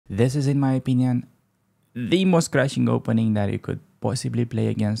This is, in my opinion, the most crushing opening that you could possibly play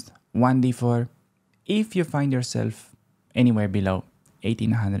against 1d4 if you find yourself anywhere below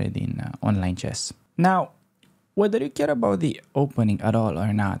 1800 in online chess. Now, whether you care about the opening at all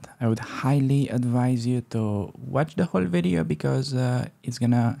or not, I would highly advise you to watch the whole video because it's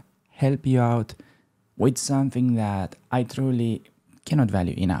gonna help you out with something that I truly cannot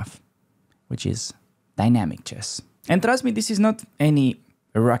value enough, which is dynamic chess. And trust me, this is not any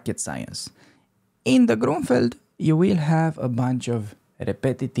rocket science. In the Grunfeld, you will have a bunch of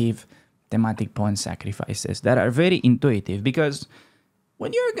repetitive thematic pawn sacrifices that are very intuitive because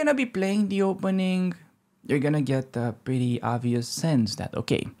when you're gonna be playing the opening, you're gonna get a pretty obvious sense that,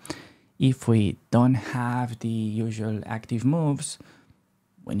 okay, if we don't have the usual active moves,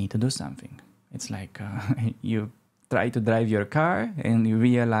 we need to do something. It's like you try to drive your car and you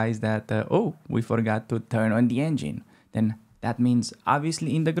realize that, oh, we forgot to turn on the engine. Then that means,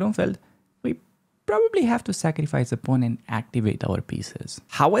 obviously, in the Grunfeld, we probably have to sacrifice a pawn and activate our pieces.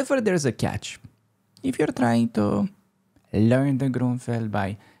 However, there's a catch. If you're trying to learn the Grunfeld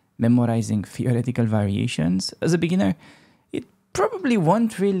by memorizing theoretical variations, as a beginner, it probably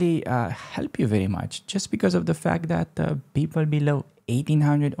won't really help you very much, just because of the fact that people below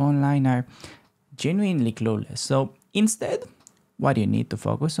 1800 online are genuinely clueless. So instead, what you need to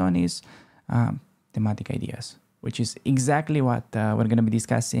focus on is thematic ideas, which is exactly what we're going to be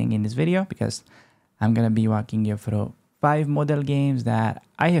discussing in this video, because I'm going to be walking you through 5 model games that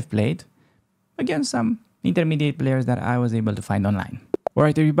I have played against some intermediate players that I was able to find online.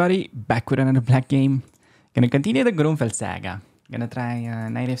 Alright everybody, back with another black game. Gonna continue the Grunfeld saga. Gonna try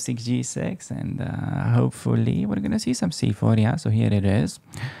knight f6 g6 and hopefully we're gonna see some c4, yeah, so here it is.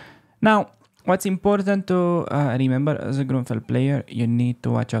 Now, what's important to remember as a Grunfeld player, you need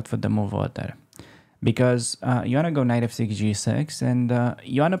to watch out for the move order. Because you wanna go knight f6 g6 and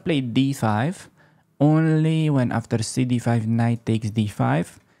you wanna play d5 only when after cd5 knight takes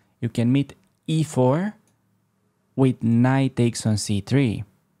d5, you can meet e4 with knight takes on c3,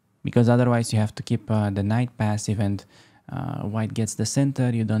 because otherwise you have to keep the knight passive and white gets the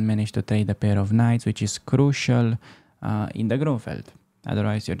center. You don't manage to trade a pair of knights, which is crucial in the Grunfeld.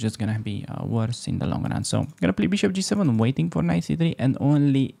 Otherwise you're just gonna be worse in the long run. So I'm gonna play bishop g7, waiting for knight c3, and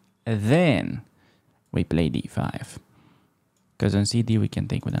only then we play d5, because on cd we can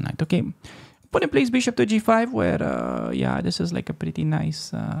take with a knight. Okay, opponent plays bishop to g5, where yeah, this is like a pretty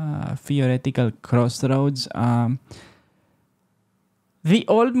nice theoretical crossroads. The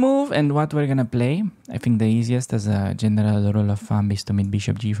old move and what we're gonna play, I think the easiest as a general rule of thumb is to meet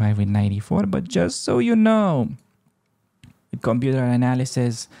bishop g5 with knight e4, but just so you know, with computer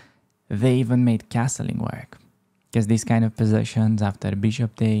analysis, they even made castling work, because these kind of positions after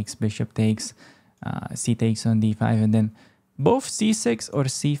bishop takes, c takes on d5, and then both c6 or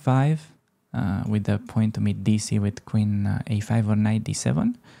c5 with the point to meet dc with queen a5 or knight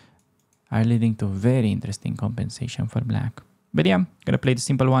d7 are leading to very interesting compensation for black. But yeah, gonna play the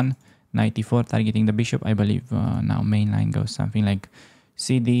simple one, knight e4, targeting the bishop. I believe now main line goes something like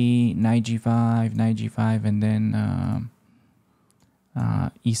cd, knight g5, and then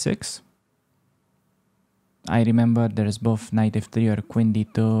e6. I remember there's both knight f3 or queen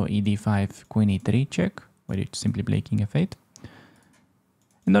d2, ed5, queen e3 check, where you simply play king f8.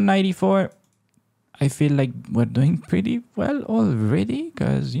 And on knight e4, I feel like we're doing pretty well already,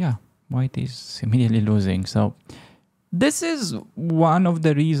 because yeah, white is immediately losing. So this is one of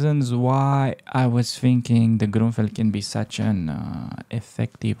the reasons why I was thinking the Grunfeld can be such an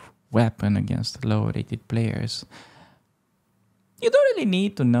effective weapon against lower rated players. You don't really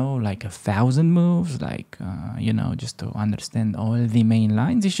need to know like 1,000 moves, like, you know, just to understand all the main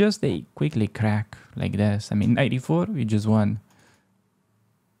lines. It's just they quickly crack like this. I mean, knight e4, we just won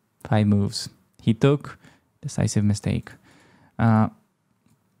 5 moves. He took decisive mistake. Take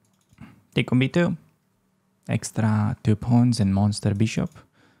on b2, extra 2 pawns and monster bishop.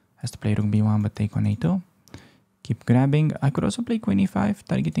 Has to play rook b1 but take on a2. Keep grabbing. I could also play queen e5,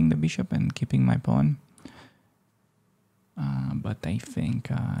 targeting the bishop and keeping my pawn. But I think,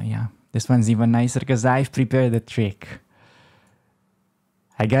 yeah, this one's even nicer because I've prepared a trick.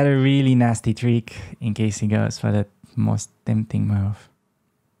 I got a really nasty trick in case he goes for the most tempting move.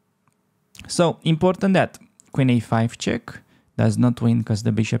 So, important that queen a5 check does not win because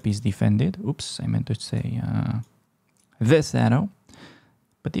the bishop is defended. Oops, I meant to say this arrow.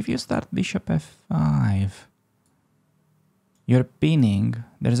 But if you start bishop f5, you're pinning.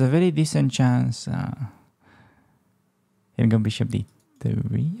 There's a very decent chance. Here we go, bishop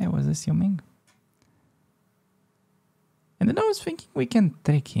d3, I was assuming. And then I was thinking we can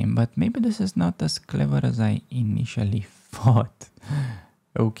trick him, but maybe this is not as clever as I initially thought.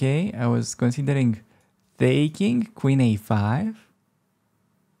 Okay, I was considering taking queen a5.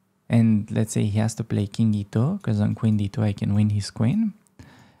 And let's say he has to play king e2, because on queen d2 I can win his queen.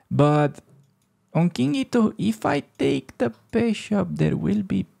 But on king e2, if I take the bishop, there will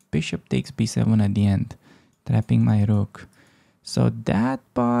be bishop takes b7 at the end, trapping my rook. So that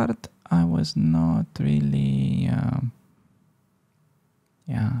part I was not really...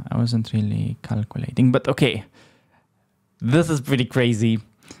 I wasn't really calculating. But okay, this is pretty crazy.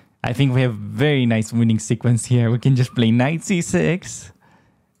 I think we have very nice winning sequence here. We can just play knight c6.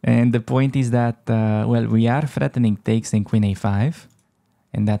 And the point is that, well, we are threatening takes in queen a5.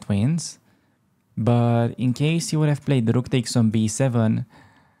 And that wins. But in case you would have played rook takes on b7,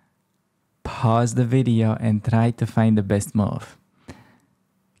 pause the video and try to find the best move.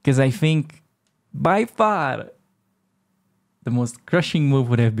 Because I think, by far, the most crushing move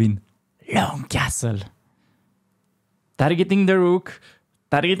would have been long castle. Targeting the rook,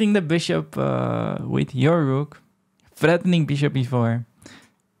 targeting the bishop with your rook, threatening bishop e4.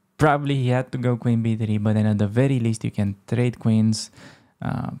 Probably he had to go queen b3, but then at the very least you can trade queens,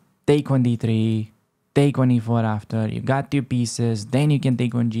 take on d3, take on e4 after, you got 2 pieces, then you can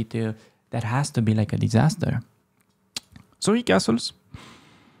take on g2. That has to be like a disaster. So he castles.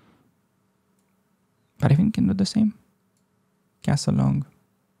 But I think he can do the same. Castle long.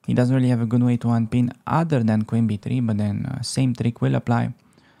 He doesn't really have a good way to unpin other than queen b3, but then same trick will apply.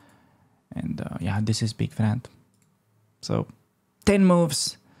 And yeah, this is big friend. So 10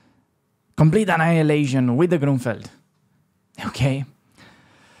 moves, complete annihilation with the Grunfeld. Okay.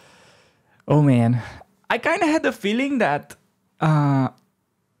 Oh man, I kind of had the feeling that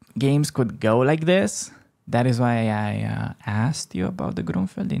games could go like this. That is why I asked you about the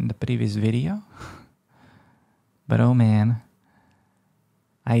Grunfeld in the previous video. But oh man,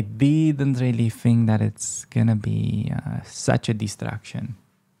 I didn't really think that it's gonna be such a distraction.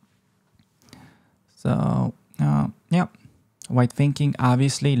 So, yeah. White thinking,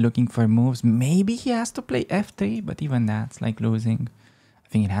 obviously looking for moves. Maybe he has to play f3, but even that's like losing. I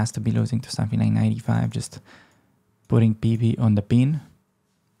think it has to be losing to something like 95, just putting PV on the pin.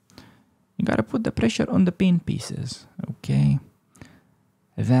 You gotta put the pressure on the pin pieces, okay?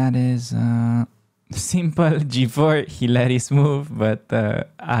 That is simple g4, hilarious move, but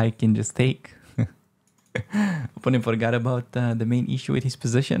I can just take. Opponent forgot about the main issue with his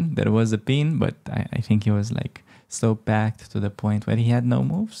position. There was a pin, but I think he was like so packed to the point where he had no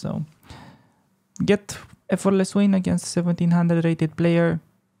move. So get effortless win against 1700 rated player.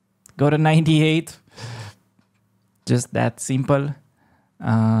 Go to 98. Just that simple.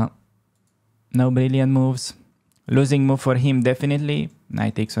 No brilliant moves. Losing move for him definitely.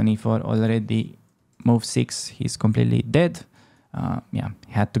 Knight takes on e4 already. Move 6, he's completely dead. Yeah,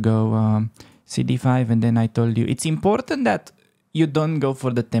 he had to go cd5, and then I told you it's important that you don't go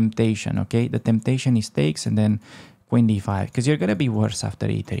for the temptation, okay? The temptation is takes and then queen d5, because you're gonna be worse after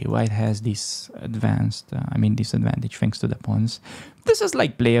e3. White has this disadvantage thanks to the pawns. This is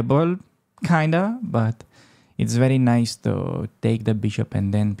like playable, kinda, but it's very nice to take the bishop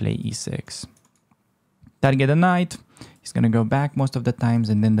and then play e6. Target the knight. He's gonna go back most of the times,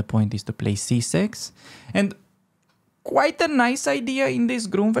 and then the point is to play c6. And quite a nice idea in these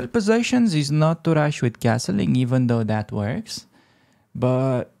Grunfeld positions is not to rush with castling, even though that works.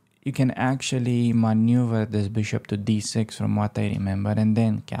 But you can actually maneuver this bishop to d6 from what I remember, and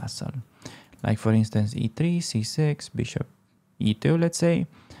then castle. Like for instance, e3, c6, bishop e2, let's say.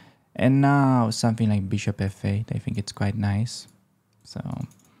 And now something like bishop f8. I think it's quite nice. So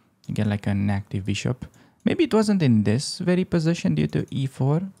you get like an active bishop. Maybe it wasn't in this very position due to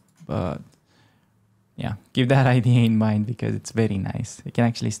e4, but yeah, keep that idea in mind because it's very nice. You can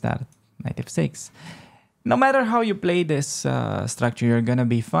actually start knight f6. No matter how you play this structure, you're gonna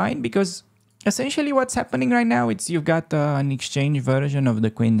be fine, because essentially what's happening right now, it's you've got an exchange version of the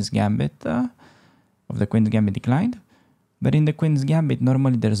Queen's Gambit, declined. But in the Queen's Gambit,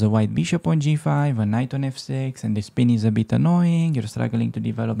 normally there's a white bishop on g5, a knight on f6, and the spin is a bit annoying. You're struggling to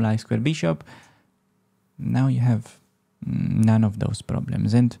develop light square bishop. Now you have none of those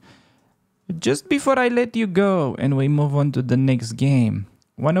problems. And just before I let you go and we move on to the next game,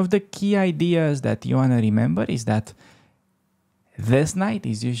 one of the key ideas that you want to remember is that this knight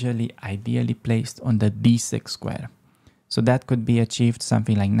is usually ideally placed on the d6 square. So that could be achieved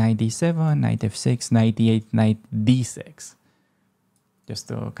something like knight d7, knight f6, knight e8, knight d6. Just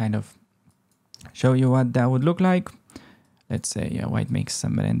to kind of show you what that would look like. Let's say white makes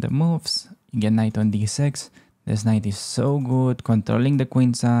some random moves. You get knight on d6. This knight is so good, controlling the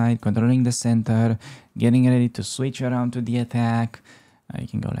queen side, controlling the center, getting ready to switch around to the attack. You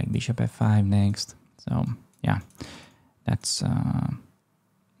can go like bishop f5 next. So yeah, that's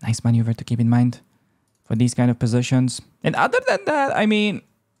nice maneuver to keep in mind for these kind of positions. And other than that, I mean,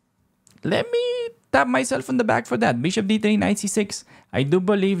 let me tap myself on the back for that. Bishop d3, knight c6. I do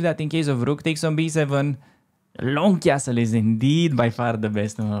believe that in case of rook takes on b7, long castle is indeed by far the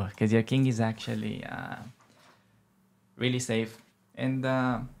best move because your king is actually really safe. And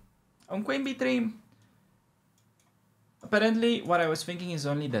on queen b3, apparently what I was thinking is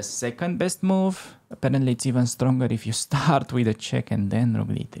only the second best move. Apparently it's even stronger if you start with a check and then rook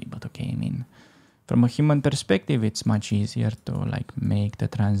d3. But okay, I mean, from a human perspective, it's much easier to like make the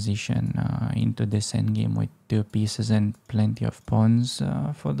transition into this endgame with two pieces and plenty of pawns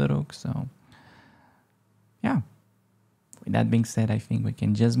for the rook. So yeah, with that being said, I think we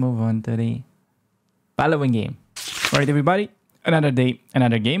can just move on to the following game. All right, everybody, another day,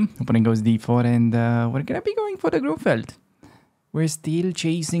 another game. Opponent goes d4, and we're gonna be going for the Grunfeld. We're still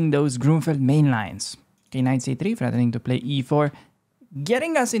chasing those Grunfeld main lines. Okay, knight c3, threatening to play e4,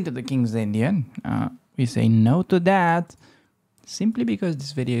 getting us into the King's Indian. We say no to that, simply because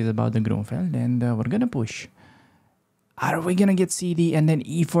this video is about the Grunfeld, and we're gonna push. Are we gonna get cd and then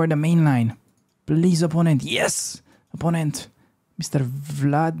e4 the main line? Please, opponent. Yes, opponent. Mr.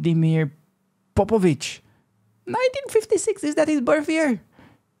 Vladimir Popovich. 1956, is that his birth year?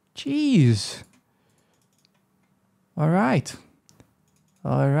 Jeez. All right.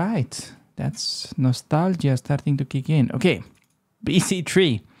 That's nostalgia starting to kick in. Okay,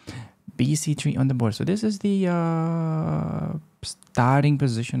 BC3 on the board. So this is the starting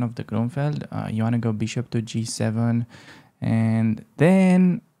position of the Grunfeld. You want to go bishop to g7, and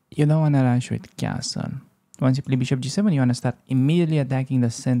then you don't want to rush with castle. Once you play bishop g7, you want to start immediately attacking the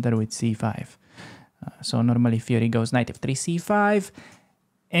center with c5. So normally Fury goes knight f3, c5,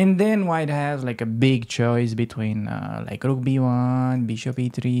 and then white has like a big choice between like rook b1, bishop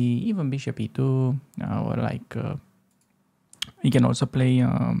e3, even bishop e2, or like you can also play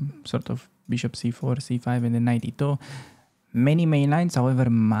sort of bishop c4, c5, and then knight e2. Many main lines. However,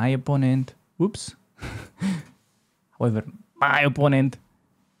 my opponent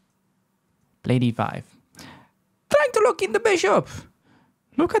played e5, trying to lock in the bishop.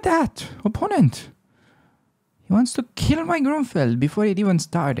 Look at that, opponent. He wants to kill my Grunfeld before it even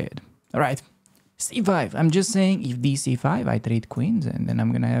started. All right, c5. I'm just saying, if dc5, I trade queens, and then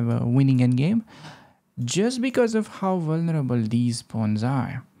I'm gonna have a winning endgame, just because of how vulnerable these pawns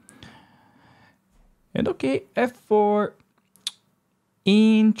are. And okay, f4.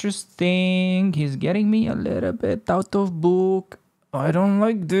 Interesting. He's getting me a little bit out of book. I don't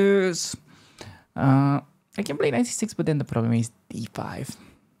like this. I can play knight c6, but then the problem is d5.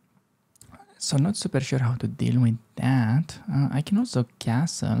 So not super sure how to deal with that. I can also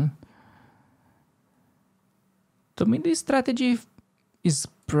castle. To me, this strategy is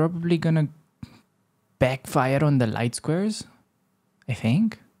probably gonna backfire on the light squares, I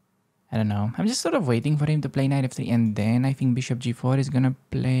think. I don't know. I'm just sort of waiting for him to play knight f3, and then I think bishop g4 is gonna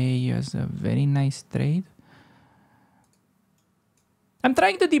play as a very nice trade. I'm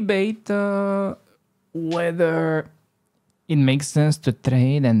trying to debate whether it makes sense to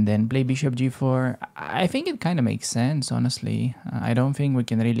trade and then play bishop g4. I think it kind of makes sense, honestly. I don't think we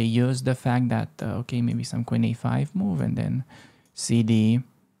can really use the fact that, okay, maybe some queen a5 move and then cd.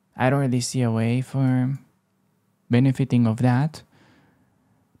 I don't really see a way for benefiting of that.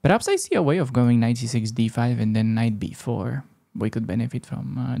 Perhaps I see a way of going knight c6, d5, and then knight b4. We could benefit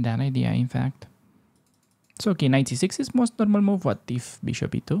from that idea, in fact. So, okay, knight c6 is most normal move. What if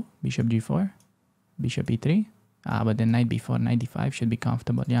bishop e2, bishop g4, bishop e3? But then knight b4, knight d5 should be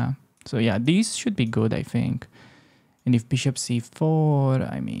comfortable, yeah. So, yeah, these should be good, I think. And if bishop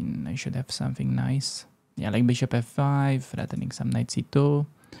c4, I mean, I should have something nice. Yeah, like bishop f5, threatening some knight c2,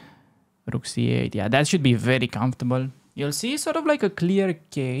 rook c8. Yeah, that should be very comfortable. You'll see sort of like a clear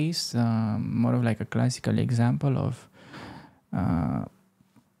case, more of like a classical example of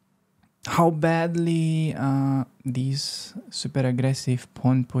how badly these super aggressive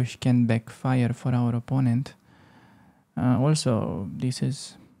pawn push can backfire for our opponent. Also, this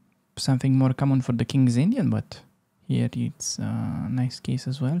is something more common for the King's Indian, but here it's a nice case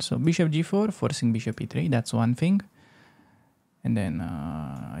as well. So bishop g4, forcing bishop e3, that's one thing. And then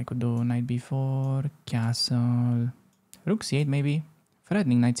I could do knight b4, castle, rook c8 maybe,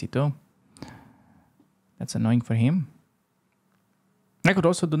 threatening knight c2. That's annoying for him. I could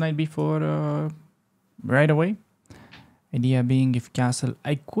also do knight b4 right away. Idea being, if castle,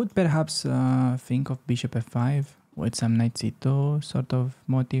 I could perhaps think of bishop f5 with some knight c2 sort of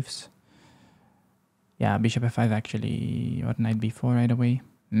motifs. Yeah, bishop f5 actually, or knight b4 right away.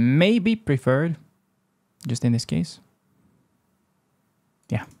 Maybe preferred, just in this case.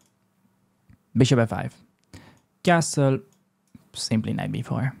 Yeah. Bishop f5. Castle, simply knight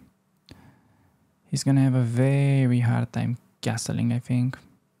b4. He's gonna have a very hard time castling, I think.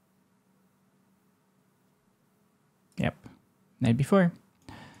 Yep, knight b4.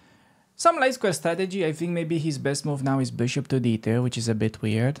 Some light square strategy. I think maybe his best move now is bishop to d2, which is a bit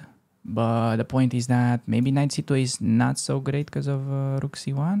weird. But the point is that maybe knight c2 is not so great because of rook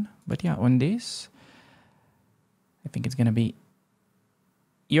c1. But yeah, on this, I think it's gonna be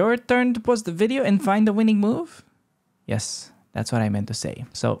your turn to pause the video and find the winning move. Yes, that's what I meant to say.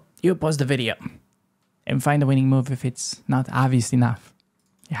 So you pause the video and find the winning move if it's not obvious enough.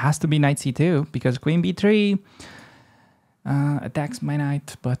 It has to be knight c2 because queen b3 attacks my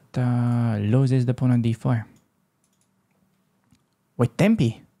knight but loses the pawn on d4. Wait,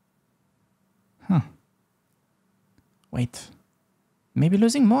 Tempi. Huh. Wait. Maybe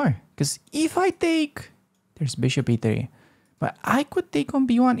losing more. Because if I take... There's bishop e3. But I could take on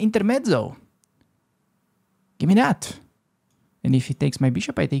b1 intermezzo. Give me that. And if he takes my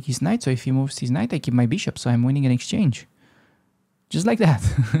bishop, I take his knight. So if he moves his knight, I keep my bishop. So I'm winning an exchange. Just like that.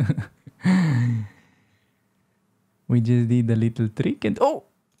 We just did a little trick and... Oh!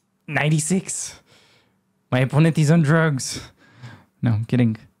 96! My opponent is on drugs. No, I'm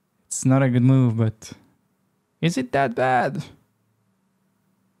kidding. It's not a good move, but... Is it that bad?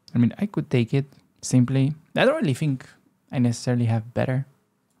 I mean, I could take it simply. I don't really think I necessarily have better.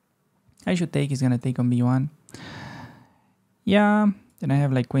 I should take. He's gonna take on b1. Yeah. Then I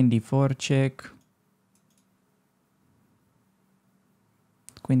have like queen d4 check.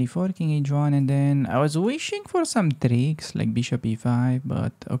 Queen d4, king h1, and then I was wishing for some tricks like bishop e5,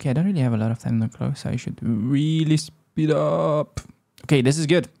 but okay, I don't really have a lot of time on the clock, so I should really speed up. Okay, this is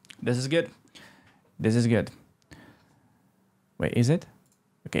good. This is good. This is good. Wait, is it?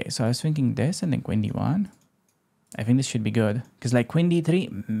 Okay, so I was thinking this and then queen d1. I think this should be good. Because like queen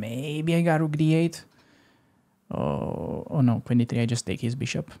d3, maybe I got rook d8. Oh no, queen d3, I just take his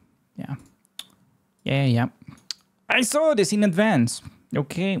bishop. Yeah. Yeah. I saw this in advance.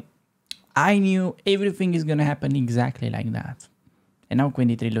 Okay. I knew everything is going to happen exactly like that. And now queen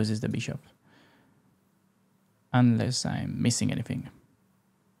d3 loses the bishop. Unless I'm missing anything.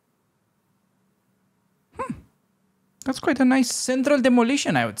 That's quite a nice central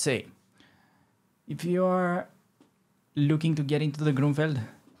demolition, I would say. If you are looking to get into the Grunfeld,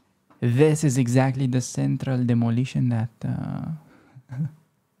 this is exactly the central demolition that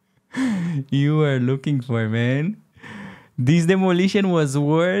you are looking for, man. This demolition was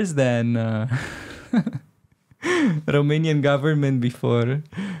worse than Romanian government before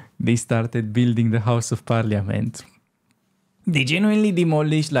they started building the House of Parliament. They genuinely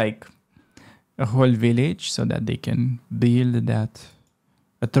demolished like a whole village so that they can build that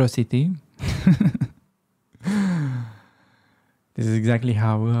atrocity. This is exactly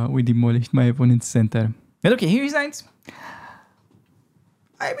how we demolished my opponent's center. But okay, here is knights.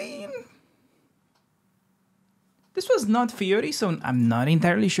 I mean, this was not Fiori, so I'm not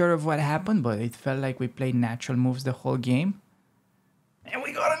entirely sure of what happened, but it felt like we played natural moves the whole game. And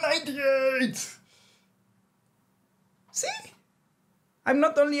we got a 98! See? I'm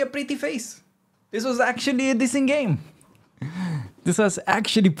not only a pretty face. This was actually a decent game. This was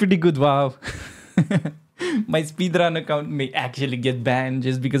actually pretty good, wow. My speedrun account may actually get banned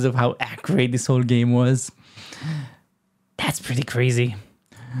just because of how accurate this whole game was. That's pretty crazy.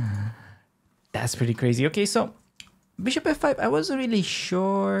 That's pretty crazy. Okay, so bishop f5, I wasn't really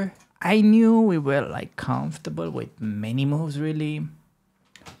sure. I knew we were like comfortable with many moves really.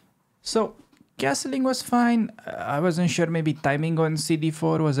 So castling was fine. I wasn't sure, maybe timing on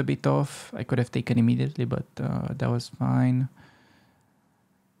cd4 was a bit off. I could have taken immediately, but that was fine.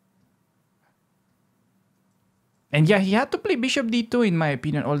 And yeah, he had to play bishop d2 in my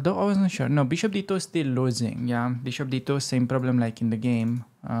opinion, although I wasn't sure. No, bishop d2 is still losing. Yeah, bishop d2, same problem like in the game.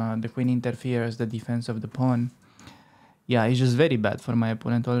 The queen interferes the defense of the pawn. Yeah, it's just very bad for my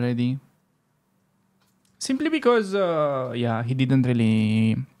opponent already. Simply because, yeah, he didn't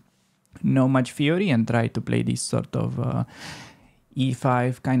really know much Fiori and tried to play this sort of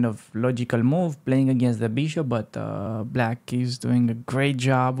e5 kind of logical move, playing against the bishop, but black is doing a great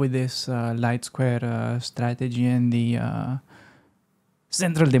job with this light square strategy and the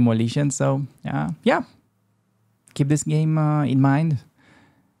central demolition. So yeah, keep this game in mind.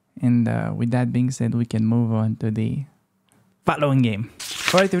 And with that being said, we can move on to the following game.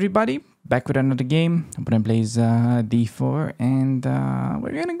 Alright everybody, back with another game. Opponent plays d4 and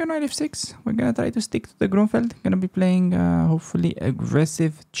we're gonna go knight f6. We're gonna try to stick to the Grunfeld. Gonna be playing hopefully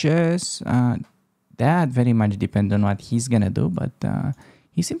aggressive chess. That very much depends on what he's gonna do, but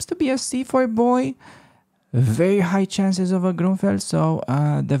he seems to be a c4 boy. Very high chances of a Grunfeld, so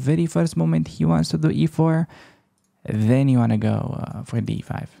the very first moment he wants to do e4, Then you want to go for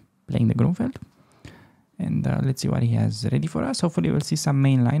d5, playing the Grunfeld. And let's see what he has ready for us. Hopefully we'll see some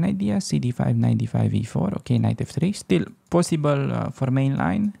mainline ideas. cd5, knight d5, e4. Okay, knight f3. Still possible for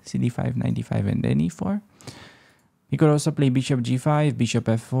mainline. cd5, knight d5, and then e4. You could also play bishop g5, bishop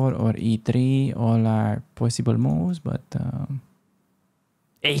f4, or e3. All are possible moves, but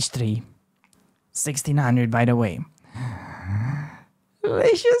h3. 1600, by the way.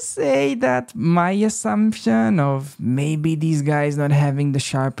 Let's just say that my assumption of maybe these guys not having the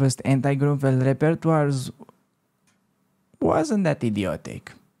sharpest anti-Grunfeld repertoires wasn't that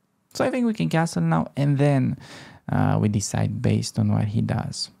idiotic. So I think we can castle now, and then we decide based on what he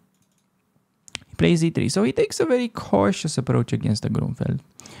does. He plays e3, so he takes a very cautious approach against the Grunfeld.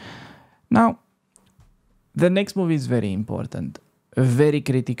 Now, the next move is very important, very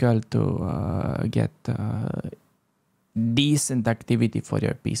critical to get decent activity for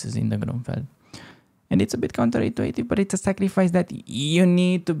your pieces in the Grunfeld. And it's a bit counterintuitive, but it's a sacrifice that you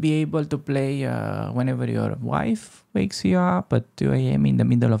need to be able to play whenever your wife wakes you up at 2 a.m. in the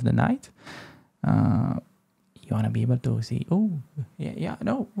middle of the night. You want to be able to see, oh,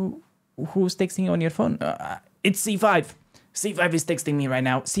 no, who's texting on your phone? It's c5. c5 is texting me right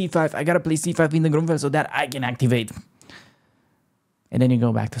now. c5, I gotta play c5 in the Grunfeld so that I can activate. And then you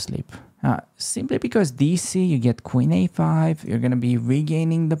go back to sleep. Simply because DC, you get queen a5, you're going to be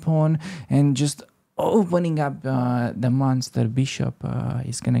regaining the pawn, and just opening up the monster bishop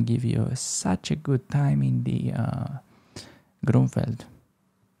is going to give you such a good time in the Grunfeld.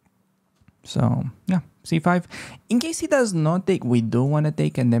 So, yeah, c5. In case he does not take, we do want to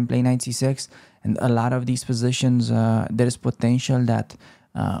take and then play knight c6. And a lot of these positions, there is potential that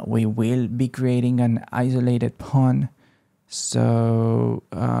we will be creating an isolated pawn. So,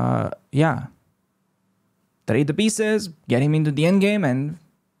 yeah, trade the pieces, get him into the endgame, and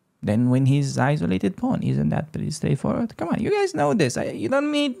then win his isolated pawn. Isn't that pretty straightforward? Come on, you guys know this. You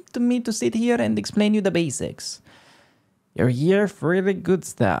don't need me to sit here and explain you the basics. You're here for the good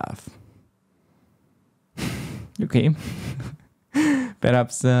stuff. Okay.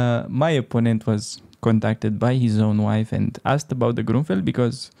 Perhaps my opponent was contacted by his own wife and asked about the Grunfeld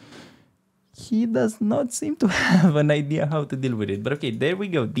because he does not seem to have an idea how to deal with it. But okay, there we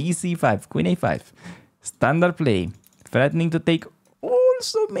go. dc5, queen a5. Standard play. Threatening to take.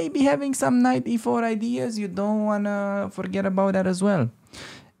 Also maybe having some knight e4 ideas. You don't want to forget about that as well.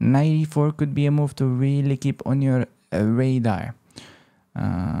 Knight e4 could be a move to really keep on your radar.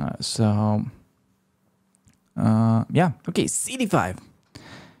 Yeah. Okay, cd5.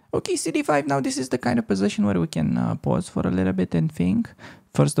 Okay, cd5. Now this is the kind of position where we can pause for a little bit and think.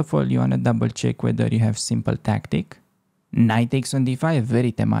 First of all, you want to double check whether you have simple tactic. Knight takes on d5,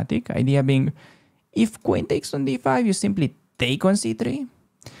 very thematic. Idea being, if queen takes on d5, you simply take on c3.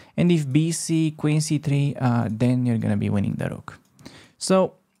 And if bc, queen c3, then you're going to be winning the rook.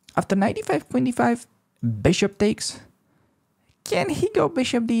 So, after knight d5, queen d5, bishop takes. Can he go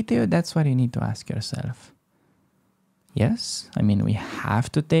bishop d2? That's what you need to ask yourself. Yes, I mean, we have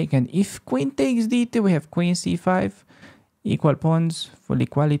to take. And if queen takes d2, we have queen c5. Equal pawns, full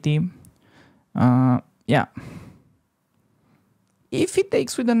equality. Yeah. If he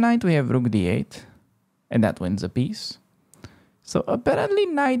takes with the knight, we have rook d8. And that wins a piece. So apparently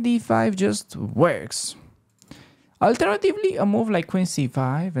knight d5 just works. Alternatively, a move like queen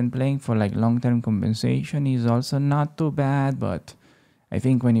c5 and playing for like long-term compensation is also not too bad. But I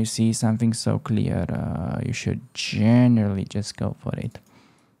think when you see something so clear, you should generally just go for it.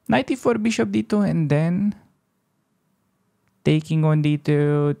 Knight e4, bishop d2, and then taking on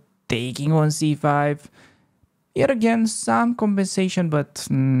d2, taking on c5. Here again, some compensation, but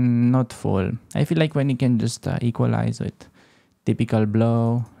not full. I feel like when you can just equalize with typical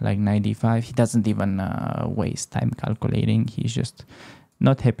blow, like knight d5, he doesn't even waste time calculating. He's just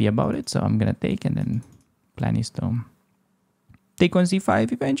not happy about it, so I'm gonna take, and then plan is to take on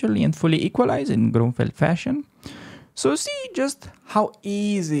c5 eventually and fully equalize in Grunfeld fashion. So see just how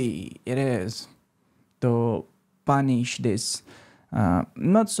easy it is to punish this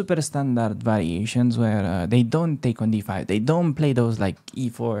not super standard variations where they don't take on d5. They don't play those like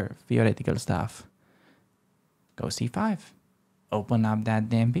e4 theoretical stuff. Go c5. Open up that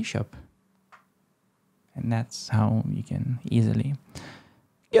damn bishop. And that's how you can easily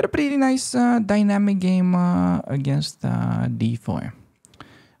get a pretty nice dynamic game against d4.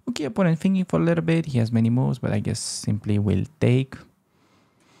 Okay, opponent thinking for a little bit. He has many moves, but I guess simply will take.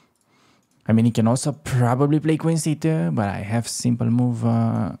 I mean, he can also probably play queen c2, but I have simple move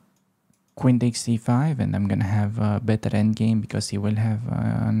queen takes c5, and I'm gonna have a better endgame because he will have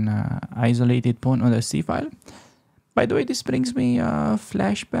an isolated pawn on the c file. By the way, this brings me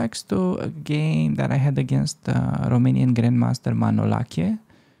flashbacks to a game that I had against Romanian Grandmaster Manolache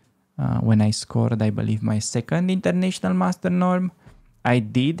when I scored, I believe, my second international master norm. I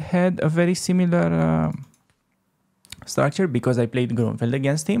did had a very similar structure because I played Grunfeld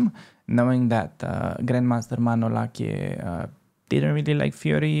against him, knowing that Grandmaster Manolache didn't really like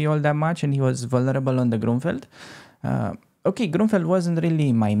Fury all that much and he was vulnerable on the Grunfeld. Okay, Grunfeld wasn't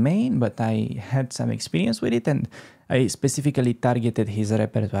really my main, but I had some experience with it and I specifically targeted his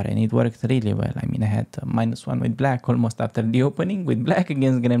repertoire and it worked really well. I mean, I had -1 with black almost after the opening with black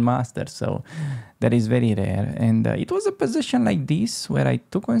against Grandmaster, so that is very rare. And it was a position like this where I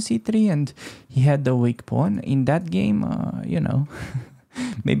took on c3 and he had the weak pawn. In that game, you know,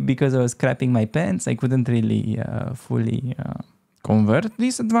 maybe because I was crapping my pants, I couldn't really fully convert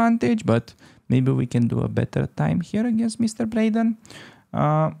this advantage, but maybe we can do a better time here against Mr. Braden.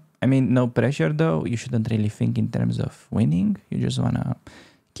 I mean, no pressure though. You shouldn't really think in terms of winning. You just want to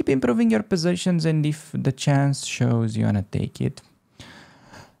keep improving your positions, and if the chance shows, you want to take it.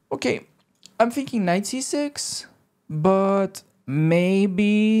 Okay, I'm thinking knight c6, but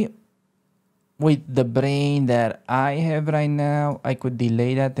maybe with the brain that I have right now, I could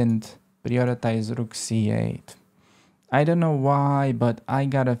delay that and prioritize rook c8. I don't know why, but I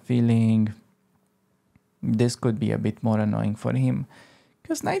got a feeling this could be a bit more annoying for him.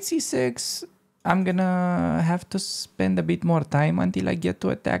 Because knight c6, I'm gonna have to spend a bit more time until I get to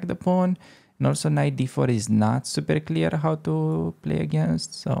attack the pawn. And also knight d4 is not super clear how to play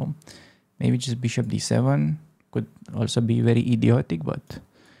against. So maybe just bishop d7 could also be very idiotic, but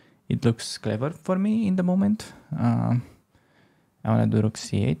it looks clever for me in the moment. I want to do rook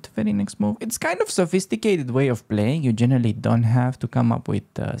c8 very next move. It's kind of sophisticated way of playing. You generally don't have to come up with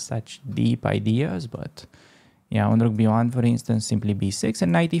such deep ideas, but yeah, on rook b1, for instance, simply b6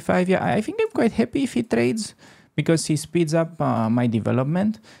 and knight e5. Yeah, I think I'm quite happy if he trades because he speeds up my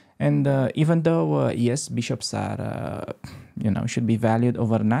development. And even though, yes, bishops are, you know, should be valued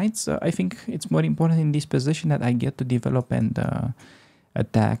over knights, I think it's more important in this position that I get to develop and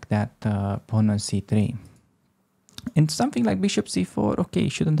attack that pawn on c3. And something like bishop c4, okay,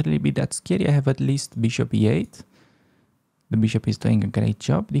 shouldn't really be that scary. I have at least bishop e8. The bishop is doing a great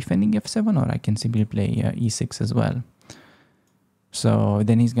job defending f7, or I can simply play e6 as well. So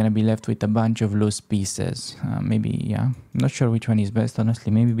then he's going to be left with a bunch of loose pieces. Maybe, yeah, I'm not sure which one is best,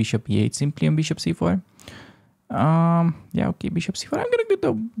 honestly. Maybe bishop e8 simply on bishop c4. Yeah, okay, bishop c4. I'm going to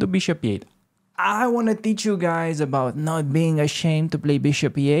go to the bishop e8. I want to teach you guys about not being ashamed to play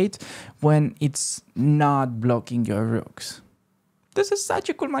bishop e8 when it's not blocking your rooks. This is such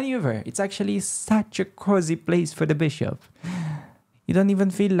a cool maneuver. It's actually such a cozy place for the bishop. You don't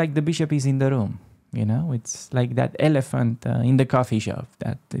even feel like the bishop is in the room. You know, it's like that elephant in the coffee shop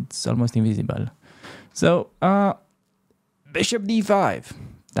that it's almost invisible. So, bishop d5,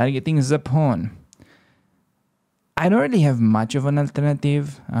 targeting the pawn. I don't really have much of an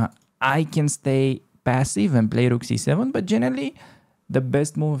alternative. I can stay passive and play rook c7, but generally, the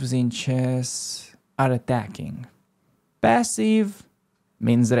best moves in chess are attacking. Passive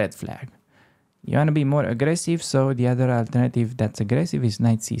means red flag. You want to be more aggressive, so the other alternative that's aggressive is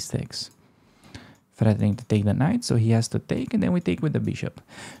knight c6. Threatening to take the knight, so he has to take, and then we take with the bishop.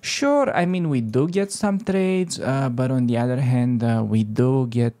 Sure, I mean, we do get some trades, but on the other hand, we do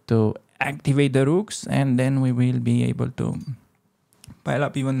get to activate the rooks, and then we will be able to pile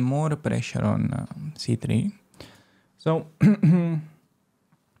up even more pressure on c3. So,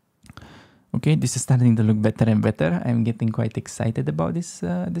 okay, this is starting to look better and better. I'm getting quite excited about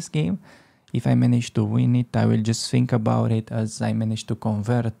this game. If I manage to win it, I will just think about it as I managed to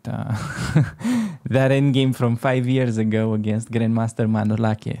convert that endgame from 5 years ago against Grandmaster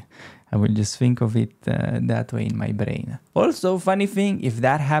Manolache. I will just think of it that way in my brain. Also, funny thing, if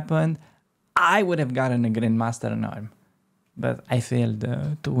that happened, I would have gotten a Grandmaster norm. But I failed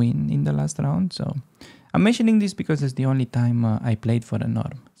to win in the last round, so I'm mentioning this because it's the only time I played for a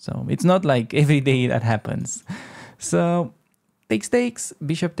norm. So it's not like every day that happens. So takes,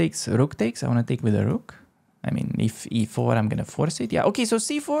 bishop takes, rook takes. I want to take with a rook. I mean, if e4, I'm going to force it. Yeah, okay, so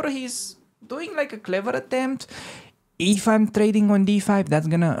c4, he's doing like a clever attempt. If I'm trading on d5, that's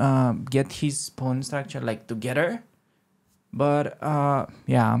going to get his pawn structure like together. But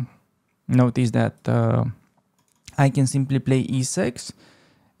yeah, notice that I can simply play e6.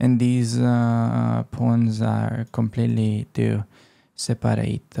 And these pawns are completely to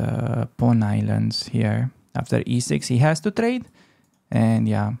separate pawn islands here. After e6, he has to trade. And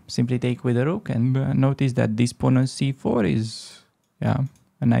yeah, simply take with a rook. And notice that this pawn on c4 is, yeah,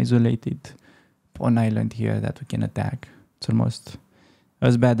 an isolated pawn island here that we can attack. It's almost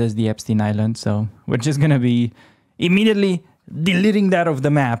as bad as the Epstein Island. So we're just going to be immediately deleting that of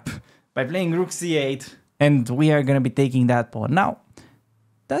the map by playing rook c8, and we are going to be taking that pawn. Now,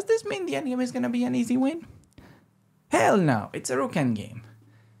 does this mean the endgame is going to be an easy win? Hell no, it's a rook endgame.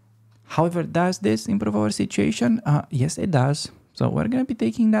 However, does this improve our situation? Yes, it does. So we're going to be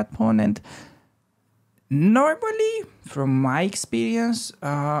taking that pawn, and normally, from my experience,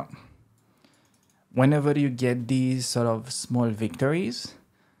 whenever you get these sort of small victories,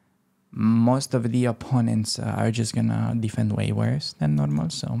 most of the opponents are just gonna defend way worse than normal.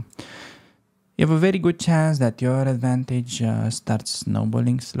 So you have a very good chance that your advantage starts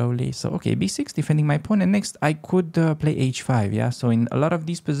snowballing slowly. So okay, b6 defending my pawn, and next I could play h5. Yeah, so in a lot of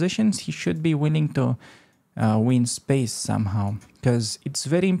these positions, he should be willing to win space somehow, because it's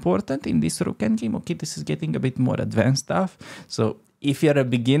very important in this rook endgame. Okay, this is getting a bit more advanced stuff. So if you're a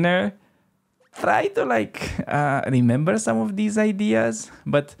beginner, try to remember some of these ideas,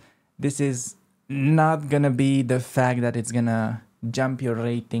 but this is not gonna be the fact that it's gonna jump your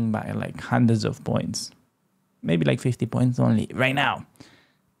rating by like hundreds of points. Maybe like 50 points only right now.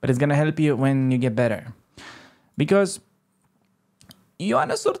 But it's gonna help you when you get better. Because you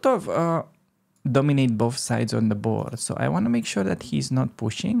wanna sort of dominate both sides on the board. So I wanna make sure that he's not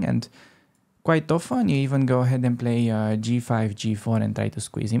pushing, and quite often you even go ahead and play g5, g4 and try to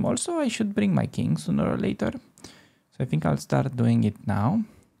squeeze him. Also, I should bring my king sooner or later. So I think I'll start doing it now.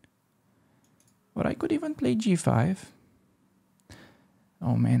 Or I could even play g5.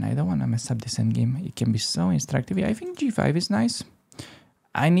 Oh man, I don't want to mess up this endgame. It can be so instructive. Yeah, I think g5 is nice.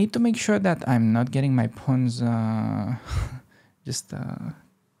 I need to make sure that I'm not getting my pawns just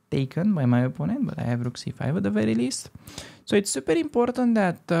taken by my opponent, but I have rook c5 at the very least. So it's super important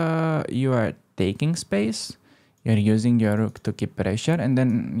that you are taking space, you're using your rook to keep pressure, and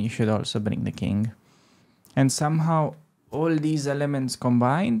then you should also bring the king. And somehow all these elements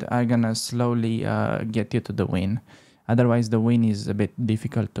combined are gonna slowly get you to the win. Otherwise, the win is a bit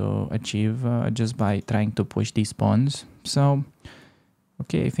difficult to achieve just by trying to push these pawns. So,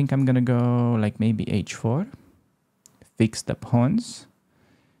 okay, I think I'm gonna go like maybe h4, fix the pawns.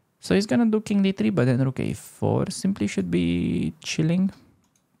 So he's gonna do king d3, but then rook a4 simply should be chilling.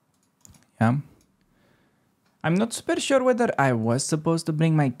 Yeah. I'm not super sure whether I was supposed to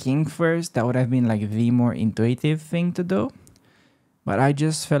bring my king first. That would have been like the more intuitive thing to do. But I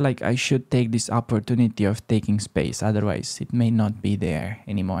just felt like I should take this opportunity of taking space. Otherwise, it may not be there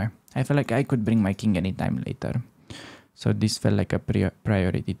anymore. I feel like I could bring my king anytime later. So this felt like a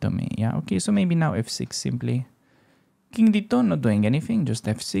priority to me. Yeah, okay, so maybe now f6 simply. King d2, not doing anything, just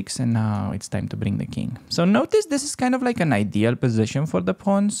f6, and now it's time to bring the king. So notice this is kind of like an ideal position for the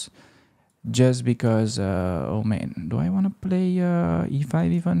pawns. Just because, oh man, do I want to play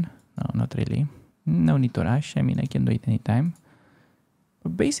e5 even? No, not really. No need to rush. I mean, I can do it anytime.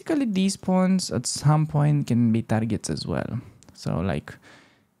 But basically, these pawns at some point can be targets as well. So, like,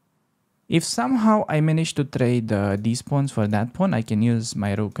 if somehow I manage to trade these pawns for that pawn, I can use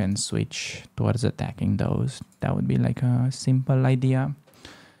my rook and switch towards attacking those. That would be like a simple idea.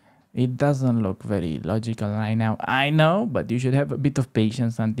 It doesn't look very logical right now, I know, but you should have a bit of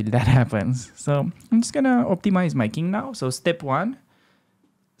patience until that happens. So I'm just gonna optimize my king now. So step 1,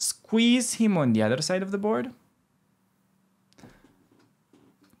 squeeze him on the other side of the board.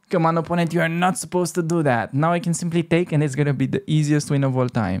 Come on, opponent, you are not supposed to do that. Now I can simply take, and it's gonna be the easiest win of all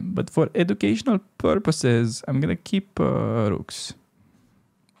time. But for educational purposes, I'm gonna keep rooks.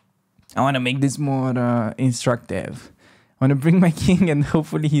 I wanna make this more instructive. I want to bring my king, and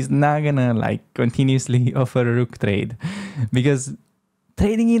hopefully he's not gonna like continuously offer a rook trade, because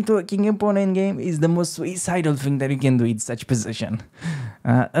trading into a king and pawn endgame is the most suicidal thing that you can do in such position.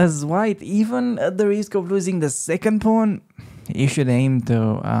 As white, even at the risk of losing the second pawn, you should aim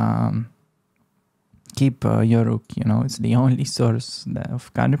to keep your rook. You know, it's the only source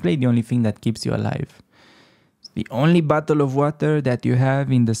of counterplay, the only thing that keeps you alive. It's the only bottle of water that you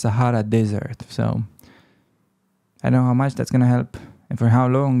have in the Sahara Desert. So I don't know how much that's going to help and for how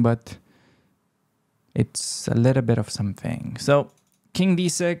long, but it's a little bit of something. So, king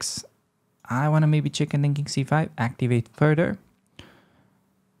d6. I want to maybe check, and then king c5. Activate further.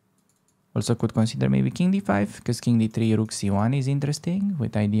 Also could consider maybe king d5, because king d3, rook c1 is interesting,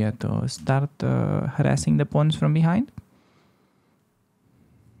 with idea to start harassing the pawns from behind.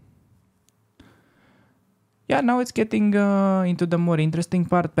 Yeah, now it's getting into the more interesting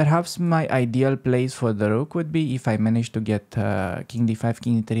part. Perhaps my ideal place for the rook would be if I manage to get king d5,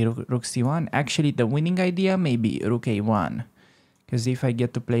 king d3, rook c1. Actually, the winning idea may be rook a1. Because if I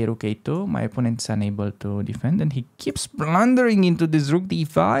get to play rook a2, my opponent's unable to defend. And he keeps blundering into this rook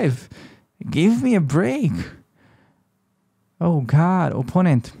d5. Give me a break. Oh god,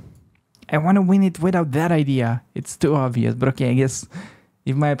 opponent. I want to win it without that idea. It's too obvious. But okay, I guess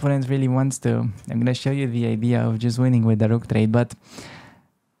if my opponent really wants to, I'm going to show you the idea of just winning with the rook trade. But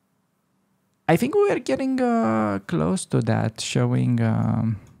I think we are getting close to that, showing...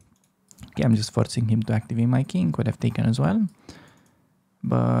 okay, I'm just forcing him to activate my king. Could have taken as well.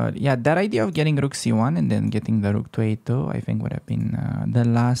 But yeah, that idea of getting rook c1 and then getting the rook to a2, I think would have been the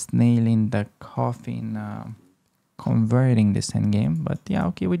last nail in the coffin, converting this endgame. But yeah,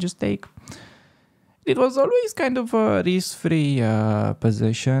 okay, we just take. It was always kind of a risk-free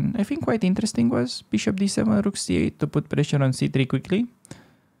position. I think quite interesting was bishop d7, rook c8 to put pressure on c3 quickly.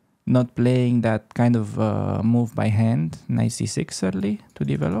 Not playing that kind of move by hand, knight c6 early to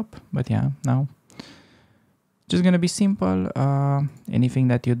develop. But yeah, now just gonna be simple. Anything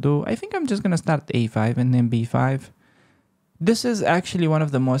that you do, I think I'm just gonna start a5 and then b5. This is actually one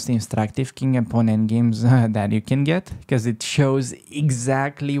of the most instructive king and pawn endgames that you can get, because it shows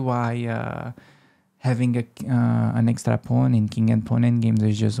exactly why having an extra pawn in king and pawn endgames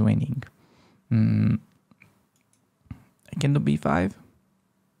is just winning. I can do b5.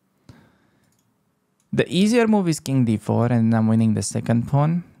 The easier move is king d4, and I'm winning the second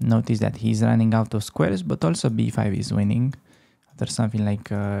pawn. Notice that he's running out of squares, but also b5 is winning. After something like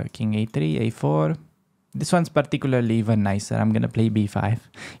king a3, a4. This one's particularly even nicer. I'm going to play b5.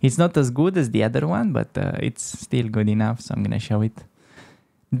 It's not as good as the other one, but it's still good enough, so I'm going to show it.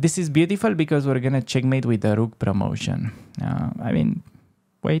 This is beautiful because we're going to checkmate with the rook promotion. I mean,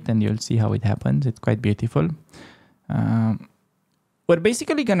 wait and you'll see how it happens. It's quite beautiful. We're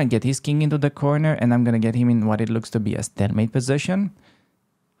basically going to get his king into the corner, and I'm going to get him in what it looks to be a stalemate position.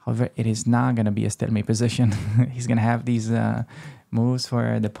 However, it is not going to be a stalemate position. He's going to have these moves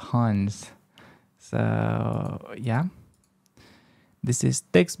for the pawns. So, yeah. This is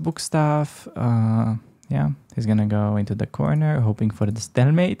textbook stuff. Yeah, he's going to go into the corner, hoping for the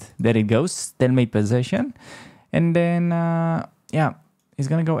stalemate. There it goes, stalemate position. And then, yeah, he's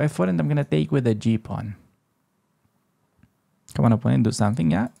going to go f4, and I'm going to take with the g-pawn. Come on, opponent, do something,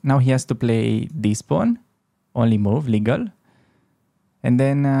 yeah. Now he has to play this pawn. Only move, legal. And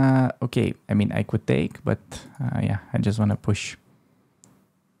then, okay, I mean, I could take, but yeah, I just want to push.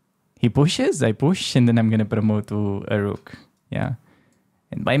 He pushes, I push, and then I'm going to promote to a rook. Yeah.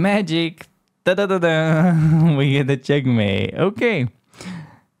 And by magic, da-da-da-da, we get the checkmate. Okay.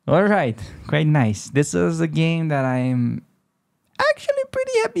 All right, quite nice. This is a game that I'm actually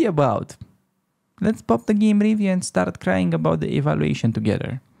pretty happy about. Let's pop the game review and start crying about the evaluation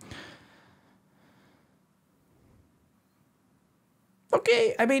together.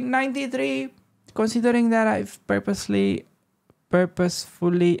 Okay, I mean 93, considering that I've purposefully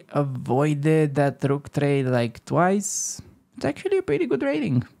avoided that rook trade like twice, it's actually a pretty good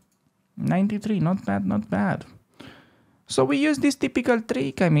rating. 93, not bad, not bad. So we use this typical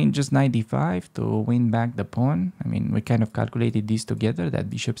trick, I mean just 95 to win back the pawn. I mean, we kind of calculated these together, that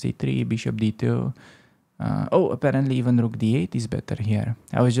bishop c3, bishop d2. Oh, apparently even rook d8 is better here.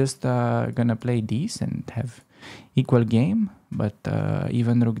 I was just gonna play these and have equal game, but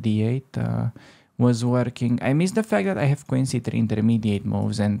even rook d8 was working. I missed the fact that I have queen c3 intermediate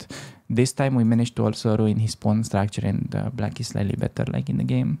moves, and this time we managed to also ruin his pawn structure, and black is slightly better like in the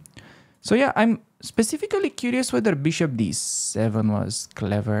game. So yeah, I'm specifically curious whether bishop d7 was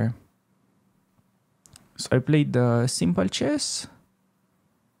clever. So I played the simple chess.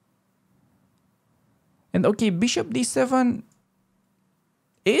 And okay, bishop d7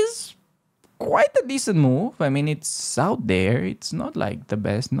 is quite a decent move. I mean, it's out there. It's not like the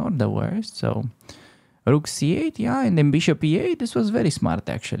best nor the worst. So rook c8, yeah, and then bishop e8. This was very smart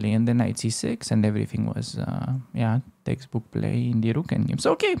actually. And then knight c6, and everything was, yeah, textbook play in the rook endgame.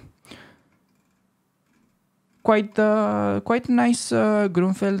 So okay. Quite nice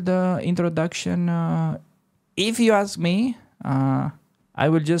Grunfeld introduction. If you ask me, I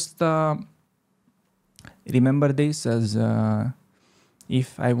will just remember this as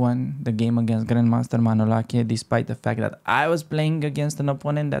if I won the game against Grandmaster Manolake, despite the fact that I was playing against an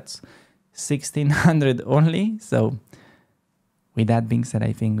opponent that's 1600 only. So with that being said,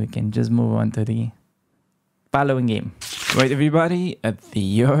 I think we can just move on to the following game. Right, everybody, at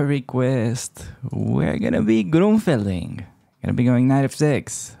your request, we're gonna be Grunfelding. Gonna be going knight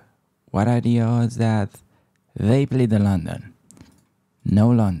f6. What are the odds that they play the London? No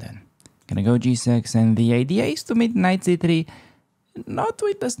London. Gonna go g6, and the idea is to meet knight c3, not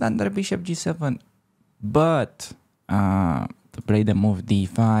with the standard bishop g7, but to play the move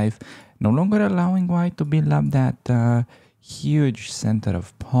d5, no longer allowing white to build up that huge center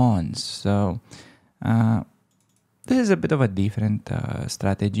of pawns. So this is a bit of a different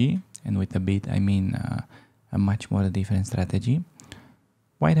strategy, and with a bit I mean a much more different strategy.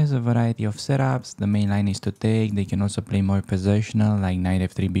 White has a variety of setups. The main line is to take. They can also play more positional, like knight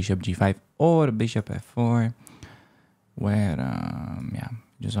f3, bishop g5, or bishop f4, where,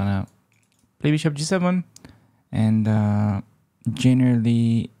 just wanna play bishop g7, and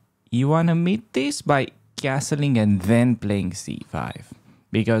generally you wanna meet this by castling and then playing c5,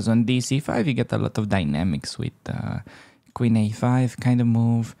 because on dc5 you get a lot of dynamics with queen a5 kind of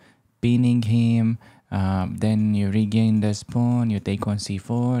move, pinning him. Then you regain the pawn, you take on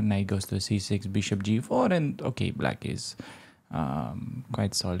c4, knight goes to c6, bishop g4, and okay, black is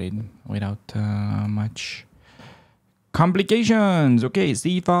quite solid without much complications. Okay,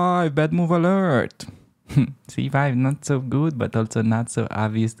 c5, bad move alert. c5 not so good, but also not so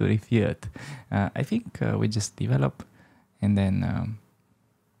obvious to refute. I think we just develop, and then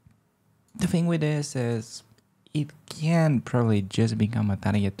the thing with this is it can probably just become a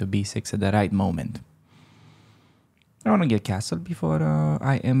target to b6 at the right moment. I want to get castled before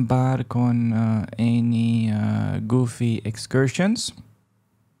I embark on any goofy excursions.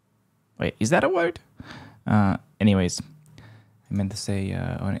 Wait, is that a word? Anyways, I meant to say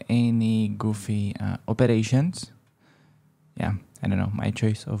on any goofy operations. Yeah, I don't know. My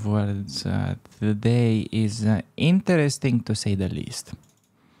choice of words today is interesting to say the least.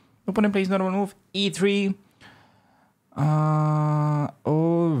 Opponent plays normal move, e3.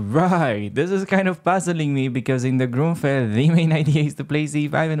 Alright, this is kind of puzzling me because in the Grunfeld, the main idea is to play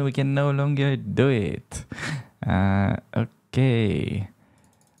c5 and we can no longer do it. Okay.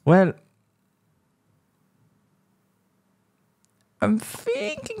 Well, I'm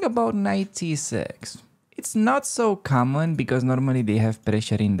thinking about knight c6. It's not so common because normally they have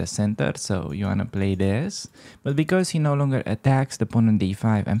pressure in the center, so you wanna play this. But because he no longer attacks the pawn on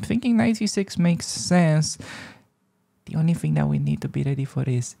d5, I'm thinking knight c6 makes sense. The only thing that we need to be ready for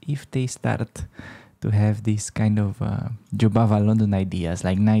is if they start to have this kind of Jobava London ideas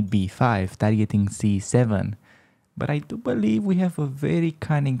like knight b5 targeting c7. But I do believe we have a very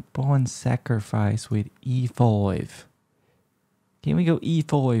cunning pawn sacrifice with e5. Can we go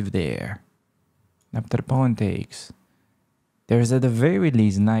e5 there? After pawn takes. There's at the very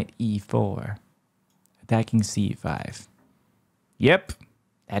least knight e4 attacking c5. Yep,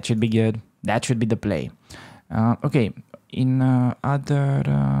 that should be good. That should be the play. Okay, in other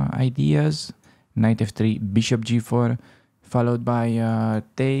ideas, knight f3, bishop g4, followed by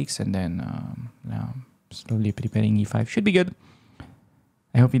takes, and then slowly preparing e5. Should be good.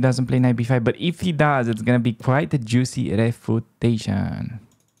 I hope he doesn't play knight b5, but if he does, it's gonna be quite a juicy refutation.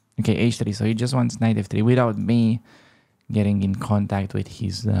 Okay, h3, so he just wants knight f3 without me getting in contact with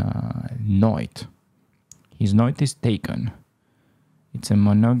his knight. His knight is taken. It's a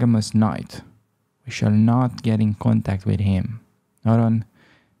monogamous knight. We shall not get in contact with him. Not on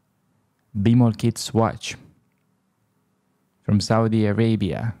Bimol Kids Watch from Saudi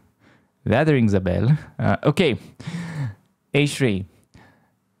Arabia. That rings a bell. Okay, h3.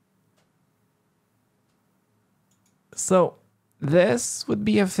 So this would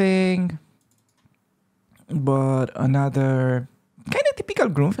be a thing, but another kind of typical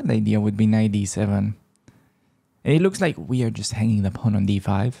Grunfeld idea would be knight d7. It looks like we are just hanging the pawn on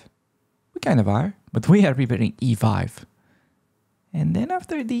d5. We kind of are, but we are preparing e5. And then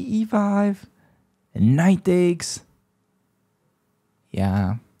after the e5, knight takes.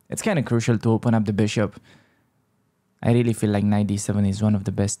 Yeah, it's kind of crucial to open up the bishop. I really feel like knight d7 is one of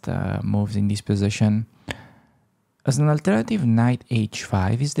the best moves in this position. As an alternative, knight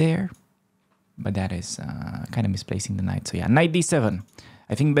h5 is there, but that is kind of misplacing the knight. So yeah, knight d7.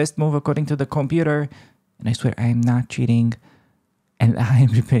 I think best move according to the computer, and I swear I am not cheating, and I am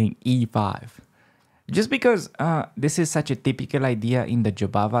preparing e5. Just because this is such a typical idea in the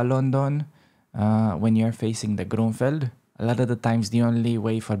Jobava London when you're facing the Grunfeld. A lot of the times the only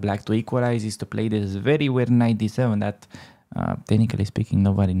way for black to equalize is to play this very weird knight d7 that technically speaking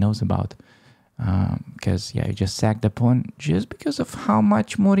nobody knows about. Because yeah, you just sack the pawn just because of how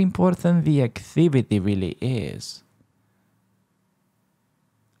much more important the activity really is.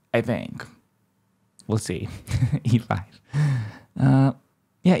 I think. We'll see. e5.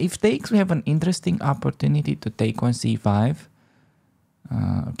 Yeah, if takes, we have an interesting opportunity to take on c5.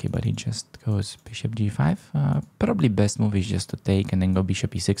 Okay, but he just goes bishop g5. Probably best move is just to take and then go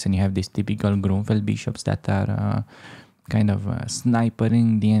bishop e6, and you have these typical Grunfeld bishops that are kind of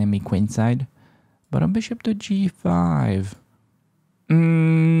snipering the enemy queenside. But on bishop to g5,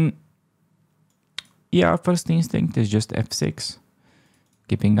 yeah, first instinct is just f6,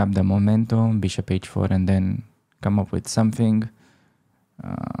 keeping up the momentum, bishop h4, and then come up with something.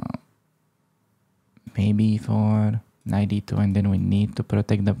 Maybe for knight d2, and then we need to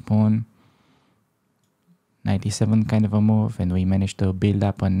protect the pawn. knight e7 kind of a move, and we managed to build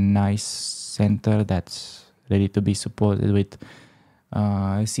up a nice center that's ready to be supported with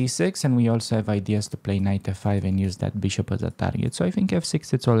c6, and we also have ideas to play knight f5 and use that bishop as a target. So I think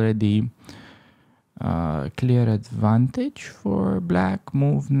f6, it's already clear advantage for black.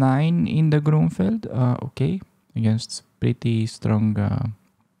 Move 9 in the Grunfeld, okay, against pretty strong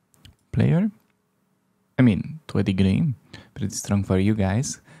player. I mean, to a degree, pretty strong for you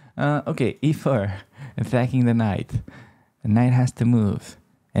guys. Okay, e4, attacking the knight. The knight has to move,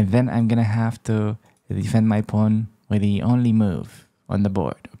 and then I'm gonna have to defend my pawn with the only move on the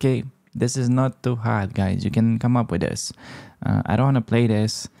board. Okay, this is not too hard, guys. You can come up with this. I don't want to play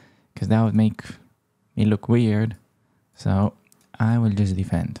this because that would make me look weird, so I will just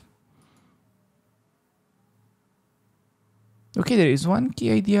defend. Okay, there is one key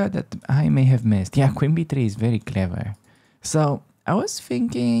idea that I may have missed. Yeah, queen b3 is very clever. So I was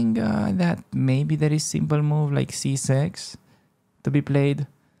thinking that maybe there is simple move like c6 to be played,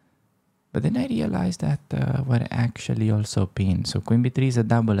 but then I realized that we're actually also pinned. So queen b3 is a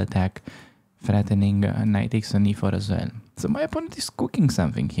double attack, threatening knight takes on e4 as well. So my opponent is cooking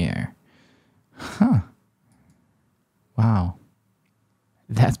something here. Huh. Wow.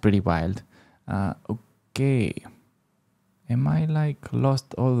 That's pretty wild. Okay. Am I like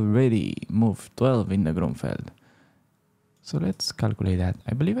lost already? Move 12 in the Grunfeld. So let's calculate that.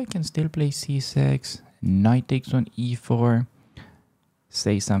 I believe I can still play c6, knight takes on e4,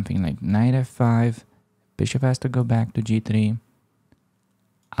 say something like knight f5, bishop has to go back to g3.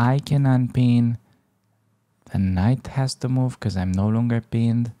 I can unpin, the knight has to move because I'm no longer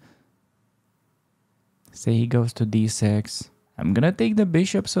pinned. Say he goes to d6. I'm gonna take the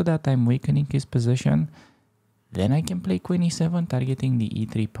bishop so that I'm weakening his position. Then I can play queen e7, targeting the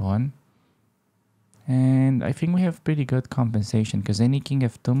e3 pawn. And I think we have pretty good compensation because any king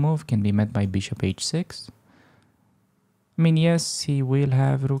f2 move can be met by bishop h6. I mean, yes, he will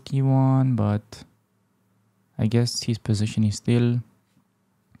have rook e1, but I guess his position is still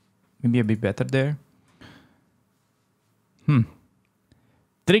maybe a bit better there.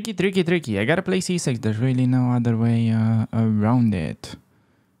 Tricky. I gotta play c6. There's really no other way around it.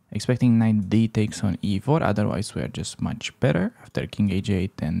 Expecting knight d takes on e4. Otherwise, we're just much better after king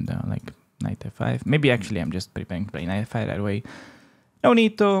h8 and like knight f5. Maybe actually I'm just preparing to play knight f5 that way. No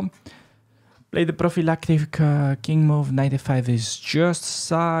need to play the prophylactic king move. Knight f5 is just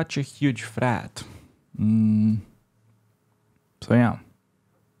such a huge threat. So yeah.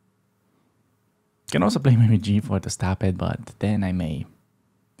 Can also play maybe g4 to stop it, but then I may,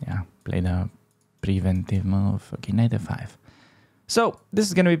 yeah, play the preventive move. Okay, knight f5. So this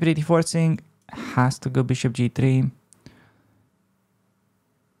is gonna be pretty forcing. Has to go bishop g3.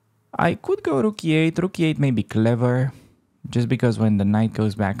 I could go rook e8. Rook e8 may be clever, just because when the knight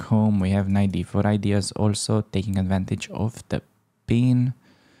goes back home, we have knight d4 ideas, also taking advantage of the pin.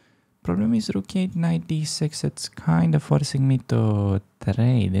 Problem is rook e8, knight d6. It's kind of forcing me to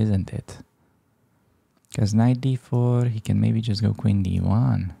trade, isn't it? Because knight d4, he can maybe just go queen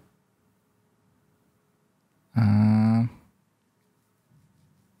d1.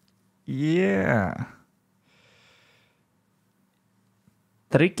 Yeah.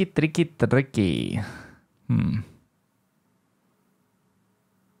 Tricky.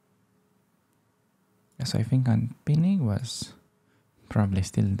 So I think unpinning was probably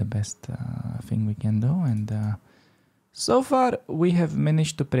still the best thing we can do. And so far we have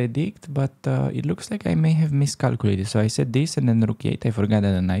managed to predict, but it looks like I may have miscalculated. So I said this and then rook e8. I forgot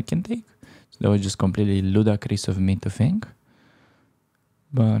that the knight can take. So that was just completely ludicrous of me to think.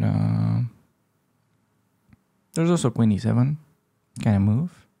 But there's also queen e7 kind of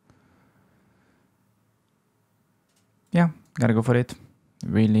move. Yeah, gotta go for it.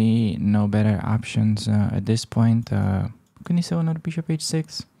 Really no better options at this point. Queen e7 or bishop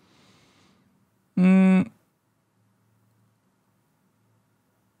h6.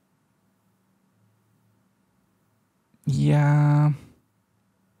 Yeah.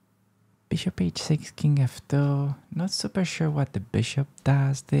 Bishop h6, king f2. Not super sure what the bishop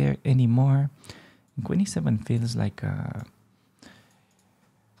does there anymore. Queen e7 feels like a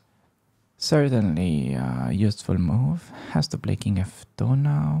certainly useful move. Has to play king f2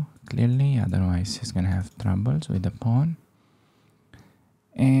 now, clearly. Otherwise, he's gonna have troubles with the pawn.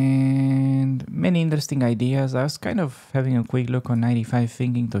 And many interesting ideas. I was kind of having a quick look on 95,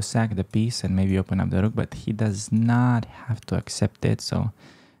 thinking to sack the piece and maybe open up the rook, but he does not have to accept it, so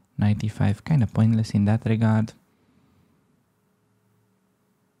 95 kind of pointless in that regard.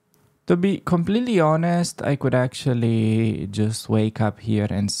 To be completely honest, I could actually just wake up here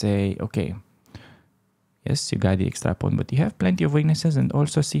and say, okay, yes, you got the extra pawn, but you have plenty of weaknesses, and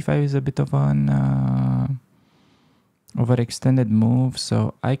also c5 is a bit of an overextended move,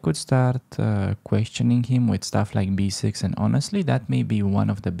 so I could start questioning him with stuff like b6, and honestly that may be one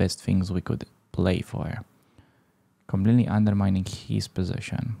of the best things we could play for. Completely undermining his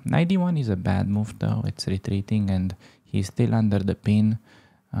position. Knight d1 is a bad move though, it's retreating and he's still under the pin.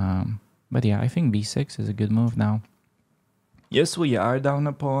 But yeah, I think b6 is a good move now. Yes, we are down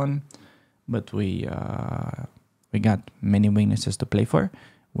a pawn, but we got many weaknesses to play for.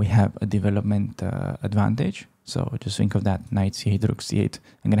 We have a development advantage, so just think of that. Knight c8, rook c8.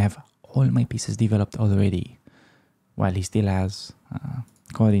 I'm gonna have all my pieces developed already, while he still has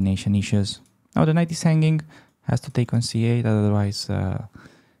coordination issues. Now the knight is hanging, has to take on c8, otherwise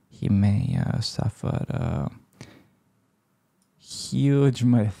he may suffer huge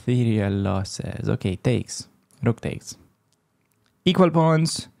material losses. Okay, takes. Rook takes. Equal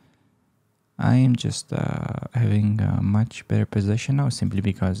pawns. I am just having a much better position now, simply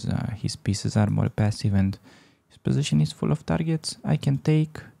because his pieces are more passive and his position is full of targets I can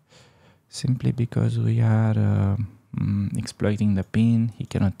take, simply because we are exploiting the pin. He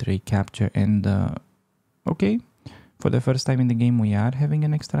cannot recapture, and okay, for the first time in the game we are having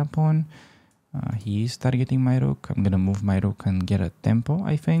an extra pawn. He is targeting my rook. I'm gonna move my rook and get a tempo,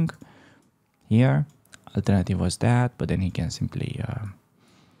 I think. Here, alternative was that, but then he can simply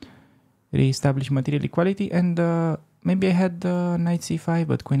re-establish material equality, and maybe I had knight c5,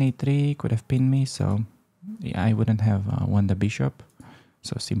 but queen a3 could have pinned me, so yeah, I wouldn't have won the bishop.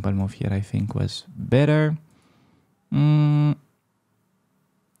 So simple move here I think was better.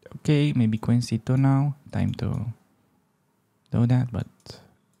 Okay, maybe queen c2 now. Time to do that, but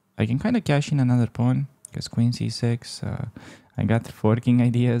I can kind of cash in another pawn, because queen c6, I got forking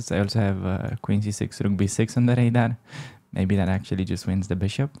ideas. I also have queen c6, rook b6 on the radar. Maybe that actually just wins the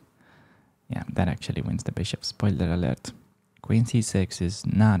bishop. Yeah, that actually wins the bishop. Spoiler alert. Queen c6 is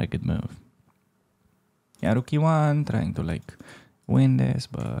not a good move. Yeah, rook e1, trying to like win this,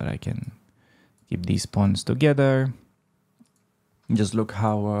 but I can keep these pawns together. Just look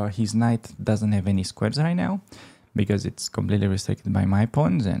how his knight doesn't have any squares right now, because it's completely restricted by my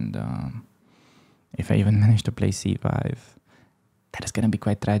pawns, and if I even manage to play c5, that is gonna be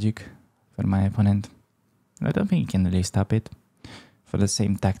quite tragic for my opponent. I don't think he can really stop it. For the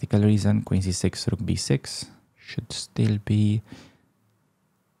same tactical reason, queen c6, rook b6 should still be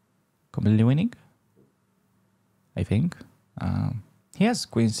completely winning, I think. He has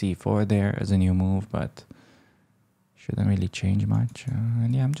queen c4 there as a new move, but shouldn't really change much.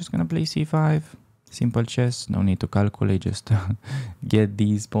 And yeah, I'm just gonna play c5. Simple chess, no need to calculate, just get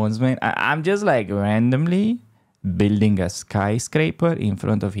these pawns, man. I'm just like randomly building a skyscraper in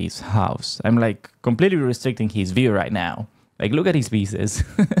front of his house. I'm like completely restricting his view right now. Like, look at his pieces.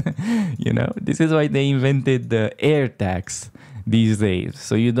 You know, this is why they invented the air tax these days,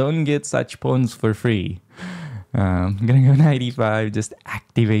 so you don't get such pawns for free. I'm gonna go knight e5, just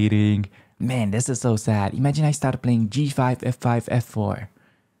activating. Man, this is so sad. Imagine I start playing g5, f5, f4.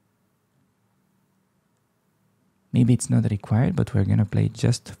 Maybe it's not required, but we're gonna play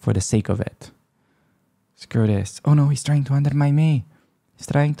just for the sake of it. Screw this. Oh no, he's trying to undermine me. He's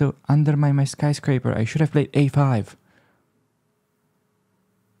trying to undermine my skyscraper. I should have played a5.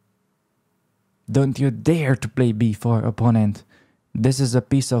 Don't you dare to play b4, opponent. This is a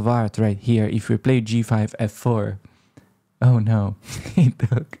piece of art right here. If we play g5, f4. Oh no, he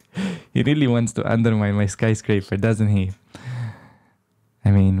really wants to undermine my skyscraper, doesn't he?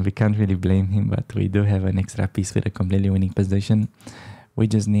 I mean, we can't really blame him, but we do have an extra piece with a completely winning position. We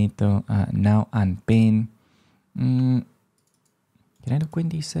just need to now unpin. Can I do queen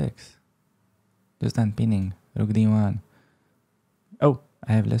d6? Just unpinning. Rook d1. Oh,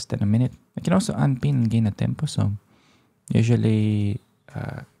 I have less than a minute. I can also unpin and gain a tempo, so usually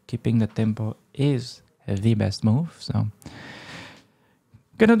keeping the tempo is the best move. So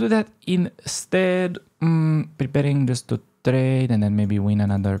gonna do that instead. Preparing just to trade and then maybe win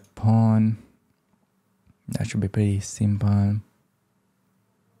another pawn. That should be pretty simple.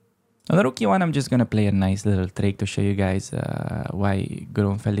 On the rook e1, I'm just gonna play a nice little trick to show you guys why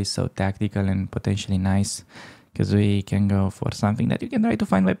Grunfeld is so tactical and potentially nice. Because we can go for something that you can try to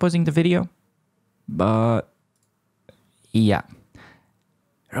find by pausing the video. But yeah.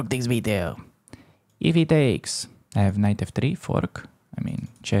 Rook takes b2. If he takes, I have knight f3, fork. I mean,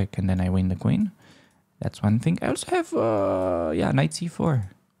 check, and then I win the queen. That's one thing. I also have, yeah, knight c4,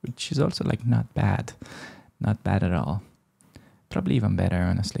 which is also like not bad. Not bad at all. Probably even better,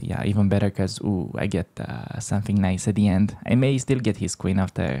 honestly. Yeah, even better because, ooh, I get something nice at the end. I may still get his queen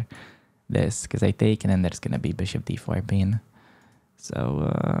after this because I take, and then there's going to be bishop d4 pin.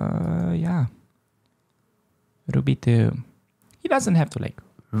 So, yeah. Rook b2. He doesn't have to, like,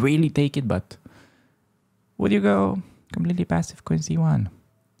 really take it, but would you go Completely passive queen c1.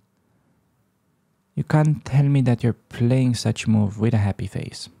 You can't tell me that you're playing such move with a happy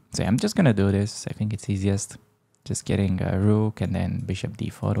face. So I'm just gonna do this. I think it's easiest. Just getting a rook and then bishop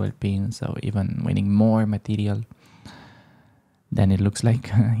d4 will pin, so even winning more material than it looks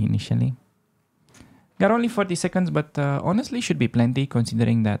like initially. Got only 40 seconds, but honestly should be plenty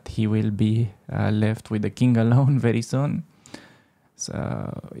considering that he will be left with the king alone very soon. So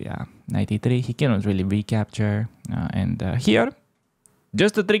yeah, 93, he cannot really recapture. And here,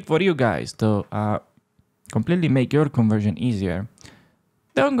 just a trick for you guys to completely make your conversion easier.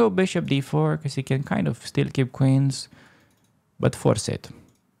 Don't go bishop d4 because you can kind of still keep queens, but force it.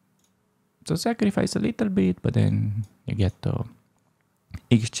 So sacrifice a little bit, but then you get to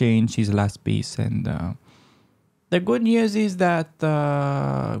exchange his last piece. And the good news is that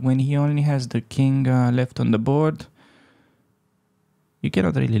when he only has the king left on the board, you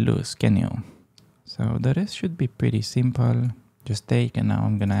cannot really lose, can you? So the rest should be pretty simple. Just take, and now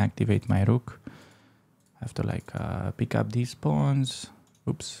I'm gonna activate my rook. I have to like pick up these pawns.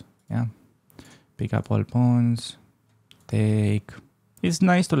 Oops, yeah. Pick up all pawns. Take. It's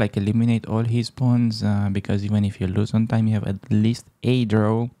nice to like eliminate all his pawns because even if you lose on time, you have at least a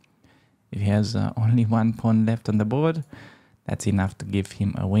draw. If he has only one pawn left on the board, that's enough to give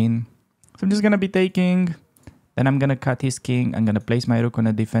him a win. So I'm just gonna be taking. Then I'm gonna cut his king. I'm gonna place my rook on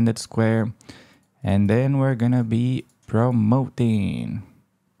a defended square. And then we're gonna be promoting.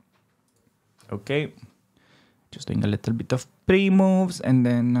 Okay. Just doing a little bit of pre-moves, and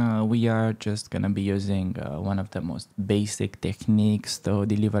then we are just gonna be using one of the most basic techniques to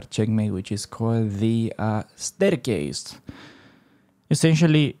deliver checkmate, which is called the staircase.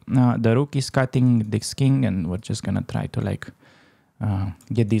 Essentially, the rook is cutting this king, and we're just gonna try to like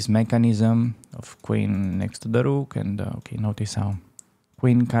get this mechanism of queen next to the rook. And okay, notice how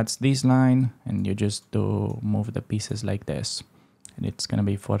queen cuts this line, and you just do move the pieces like this, and it's gonna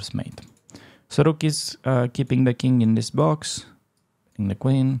be force mate. So rook is keeping the king in this box, hitting the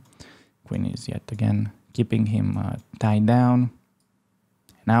queen. Queen is yet again keeping him tied down.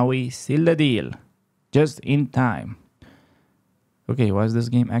 Now we seal the deal, just in time. Okay, was this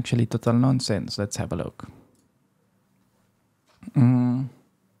game actually total nonsense? Let's have a look.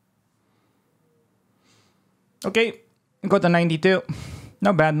 Okay, got a 92.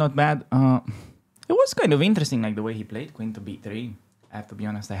 Not bad, not bad. It was kind of interesting, like the way he played queen to b3. I have to be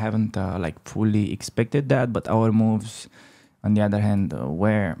honest, I haven't like fully expected that, but our moves, on the other hand,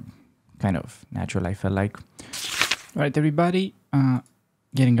 were kind of natural, I felt like. Alright, everybody,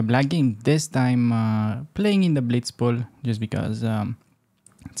 getting a black game. This time playing in the blitz pool, just because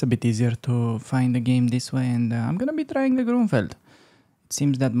it's a bit easier to find the game this way, and I'm gonna be trying the Grunfeld. It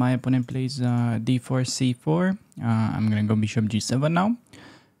seems that my opponent plays d4, c4. I'm gonna go bishop g7 now.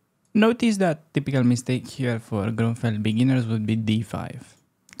 Notice that typical mistake here for Grunfeld beginners would be d5.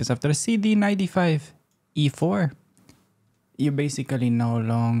 Because after cd, knight d5, e4, you basically no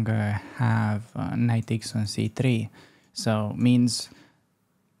longer have knight takes on c3. So means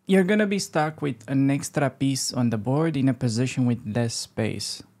you're gonna be stuck with an extra piece on the board in a position with less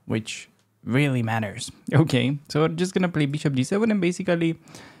space, which really matters. Okay, so we're just gonna play bishop d7 and basically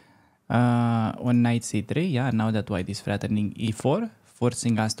on knight c3, yeah, now that white is threatening e4,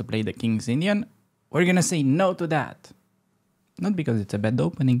 forcing us to play the King's Indian, we're gonna say no to that. Not because it's a bad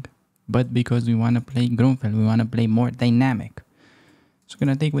opening, but because we wanna play Grunfeld, we wanna play more dynamic. So we're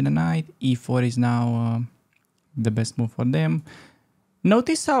gonna take with a knight, e4 is now the best move for them.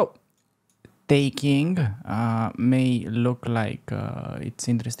 Notice how taking may look like it's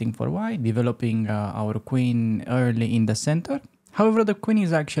interesting for white, developing our queen early in the center. However, the queen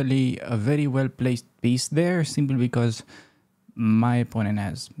is actually a very well placed piece there, simply because my opponent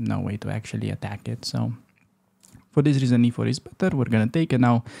has no way to actually attack it. So for this reason, e4 is better. We're gonna take it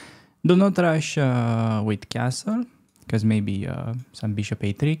now. Do not rush with castle, because maybe some bishop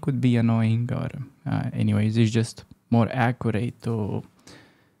a3 could be annoying, or anyways, it's just more accurate to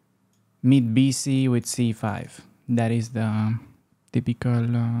meet bc with c5. That is the typical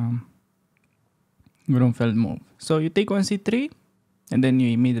Grunfeld move. So you take on c3, and then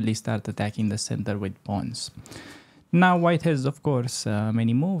you immediately start attacking the center with pawns. Now white has, of course,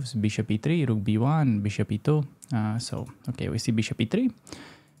 many moves. Bishop e3, rook b1, bishop e2. So, okay, we see bishop e3.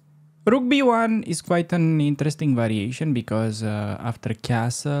 Rook b1 is quite an interesting variation because after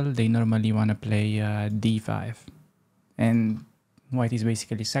castle, they normally want to play d5. And white is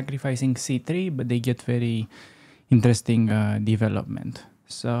basically sacrificing c3, but they get very interesting development.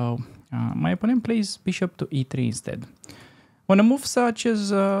 So, my opponent plays bishop to e3 instead. On a move such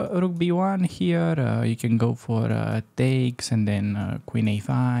as rook b1 here, you can go for takes and then queen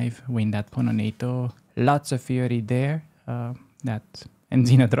a5, win that pawn on a2, Lots of fury there. That ends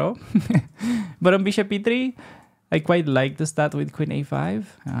in a draw. But on bishop e3, I quite like the start with queen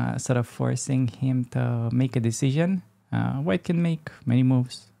a5, sort of forcing him to make a decision. White can make many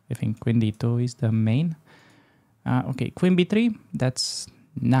moves. I think queen d2 is the main. Okay, queen b3, that's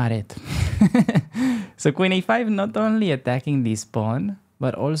not it. So queen a5 not only attacking this pawn,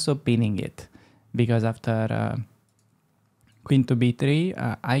 but also pinning it. Because after queen to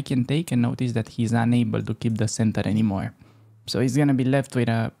b3, I can take and notice that he's unable to keep the center anymore. So he's gonna be left with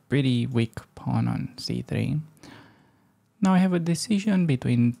a pretty weak pawn on c3. Now I have a decision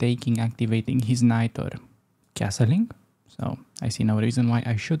between activating his knight or castling. So I see no reason why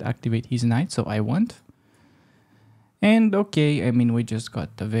I should activate his knight, so I won't. And okay, I mean, we just got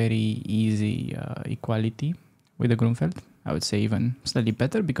a very easy equality with the Grunfeld. I would say even slightly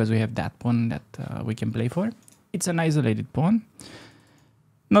better because we have that pawn that we can play for. It's an isolated pawn.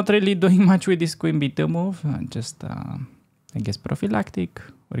 Not really doing much with this queen b2 move, just I guess prophylactic.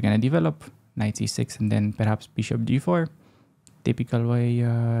 We're gonna develop knight c6 and then perhaps bishop d4. Typical way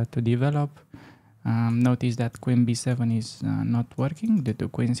to develop. Notice that queen b7 is not working due to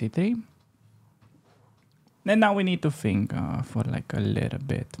queen c3. And now we need to think for like a little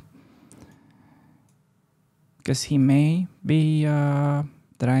bit. Because he may be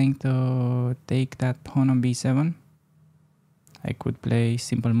trying to take that pawn on b7. I could play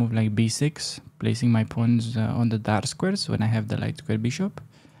simple move like b6, placing my pawns on the dark squares when I have the light square bishop.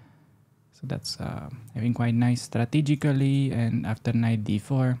 So that's, I think, quite nice strategically. And after knight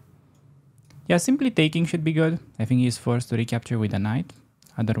d4, yeah, simply taking should be good. I think he's forced to recapture with a knight.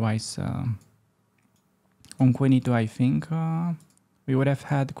 Otherwise, on queen e2, I think we would have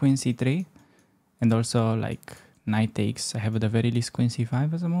had queen c3. And also, like, knight takes. I have at the very least queen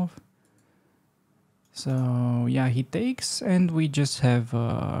c5 as a move. So, yeah, he takes. And we just have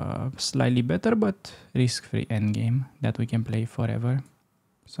a slightly better but risk-free endgame that we can play forever.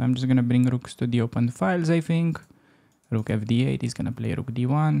 So I'm just going to bring rooks to the open files, I think. Rook fd8, he's going to play rook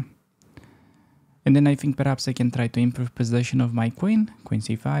d1. And then I think perhaps I can try to improve possession of my queen. Queen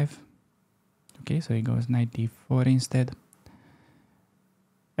c5. Okay, so he goes knight d4 instead.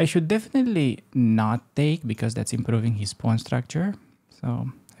 I should definitely not take because that's improving his pawn structure. So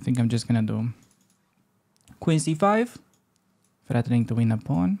I think I'm just going to do queen c5. Threatening to win a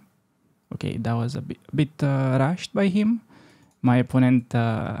pawn. Okay, that was a bit rushed by him. My opponent,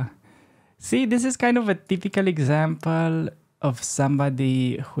 see, this is kind of a typical example of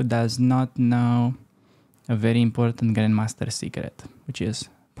somebody who does not know a very important Grandmaster secret, which is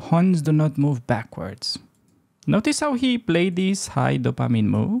pawns do not move backwards. Notice how he played these high dopamine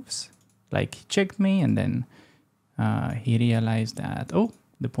moves, like he checked me and then he realized that, oh,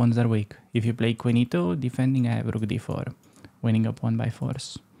 the pawns are weak. If you play queen e2, defending, I have rook d4, winning a pawn by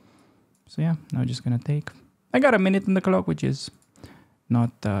force. So yeah, now just gonna take. I got a minute on the clock, which is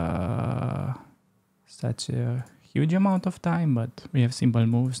not such a huge amount of time, but we have simple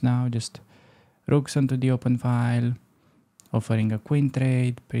moves now. Just rooks onto the open file, offering a queen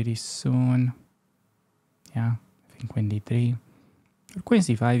trade pretty soon. Yeah, I think queen d3, or queen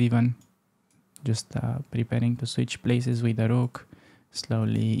c5 even. Just preparing to switch places with the rook,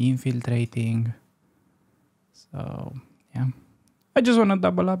 slowly infiltrating. So yeah. I just want to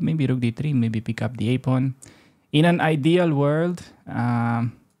double up, maybe rook d3, maybe pick up the a pawn. In an ideal world,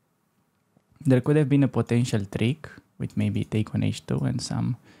 there could have been a potential trick with maybe take on h2 and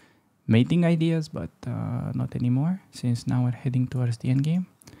some mating ideas, but not anymore, since now we're heading towards the endgame.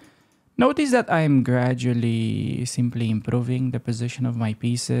 Notice that I'm gradually simply improving the position of my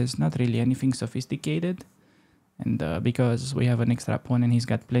pieces, not really anything sophisticated. And because we have an extra pawn and he's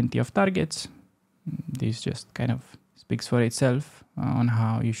got plenty of targets, this just kind of speaks for itself on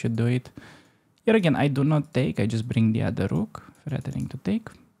how you should do it. Here again, I do not take, I just bring the other rook, threatening to take.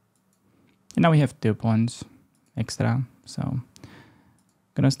 And now we have 2 pawns extra, so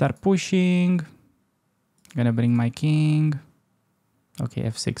gonna start pushing, gonna bring my king. Okay,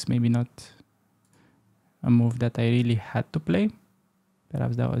 f6, maybe not a move that I really had to play.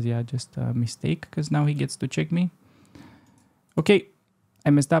 Perhaps that was, yeah, just a mistake, because now he gets to check me. Okay,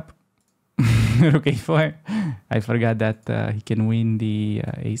 I messed up. Rook a4. I forgot that he can win the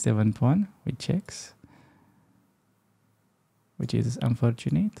a7 pawn with checks, which is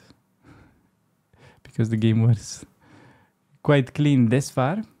unfortunate because the game was quite clean this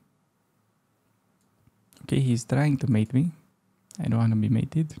far. Okay, he's trying to mate me. I don't want to be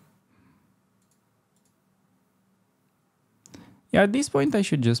mated. Yeah, at this point I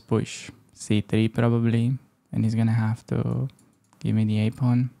should just push c3 probably, and he's gonna have to give me the a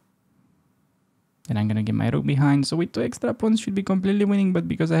pawn. Then I'm gonna get my rook behind. So with 2 extra pawns should be completely winning, but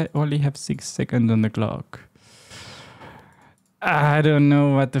because I only have 6 seconds on the clock, I don't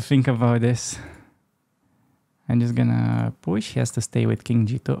know what to think about this. I'm just gonna push. He has to stay with king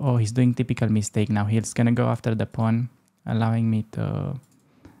g2. Oh, he's doing typical mistake now. He's gonna go after the pawn, allowing me to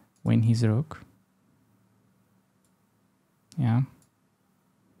win his rook. Yeah.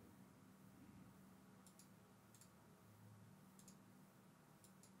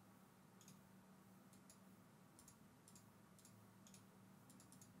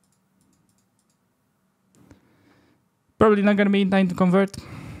 Probably not gonna be in time to convert,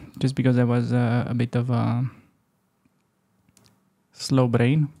 just because I was a bit of a slow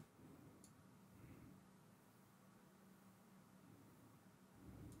brain.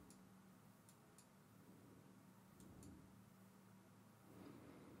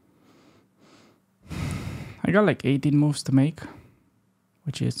 I got like 18 moves to make,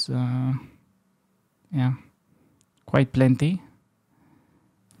 which is yeah, quite plenty.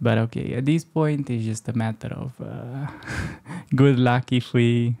 But okay, at this point it's just a matter of good luck if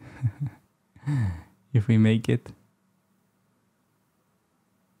we if we make it.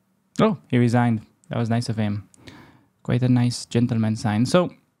 Oh, he resigned. That was nice of him. Quite a nice gentleman sign.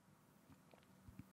 So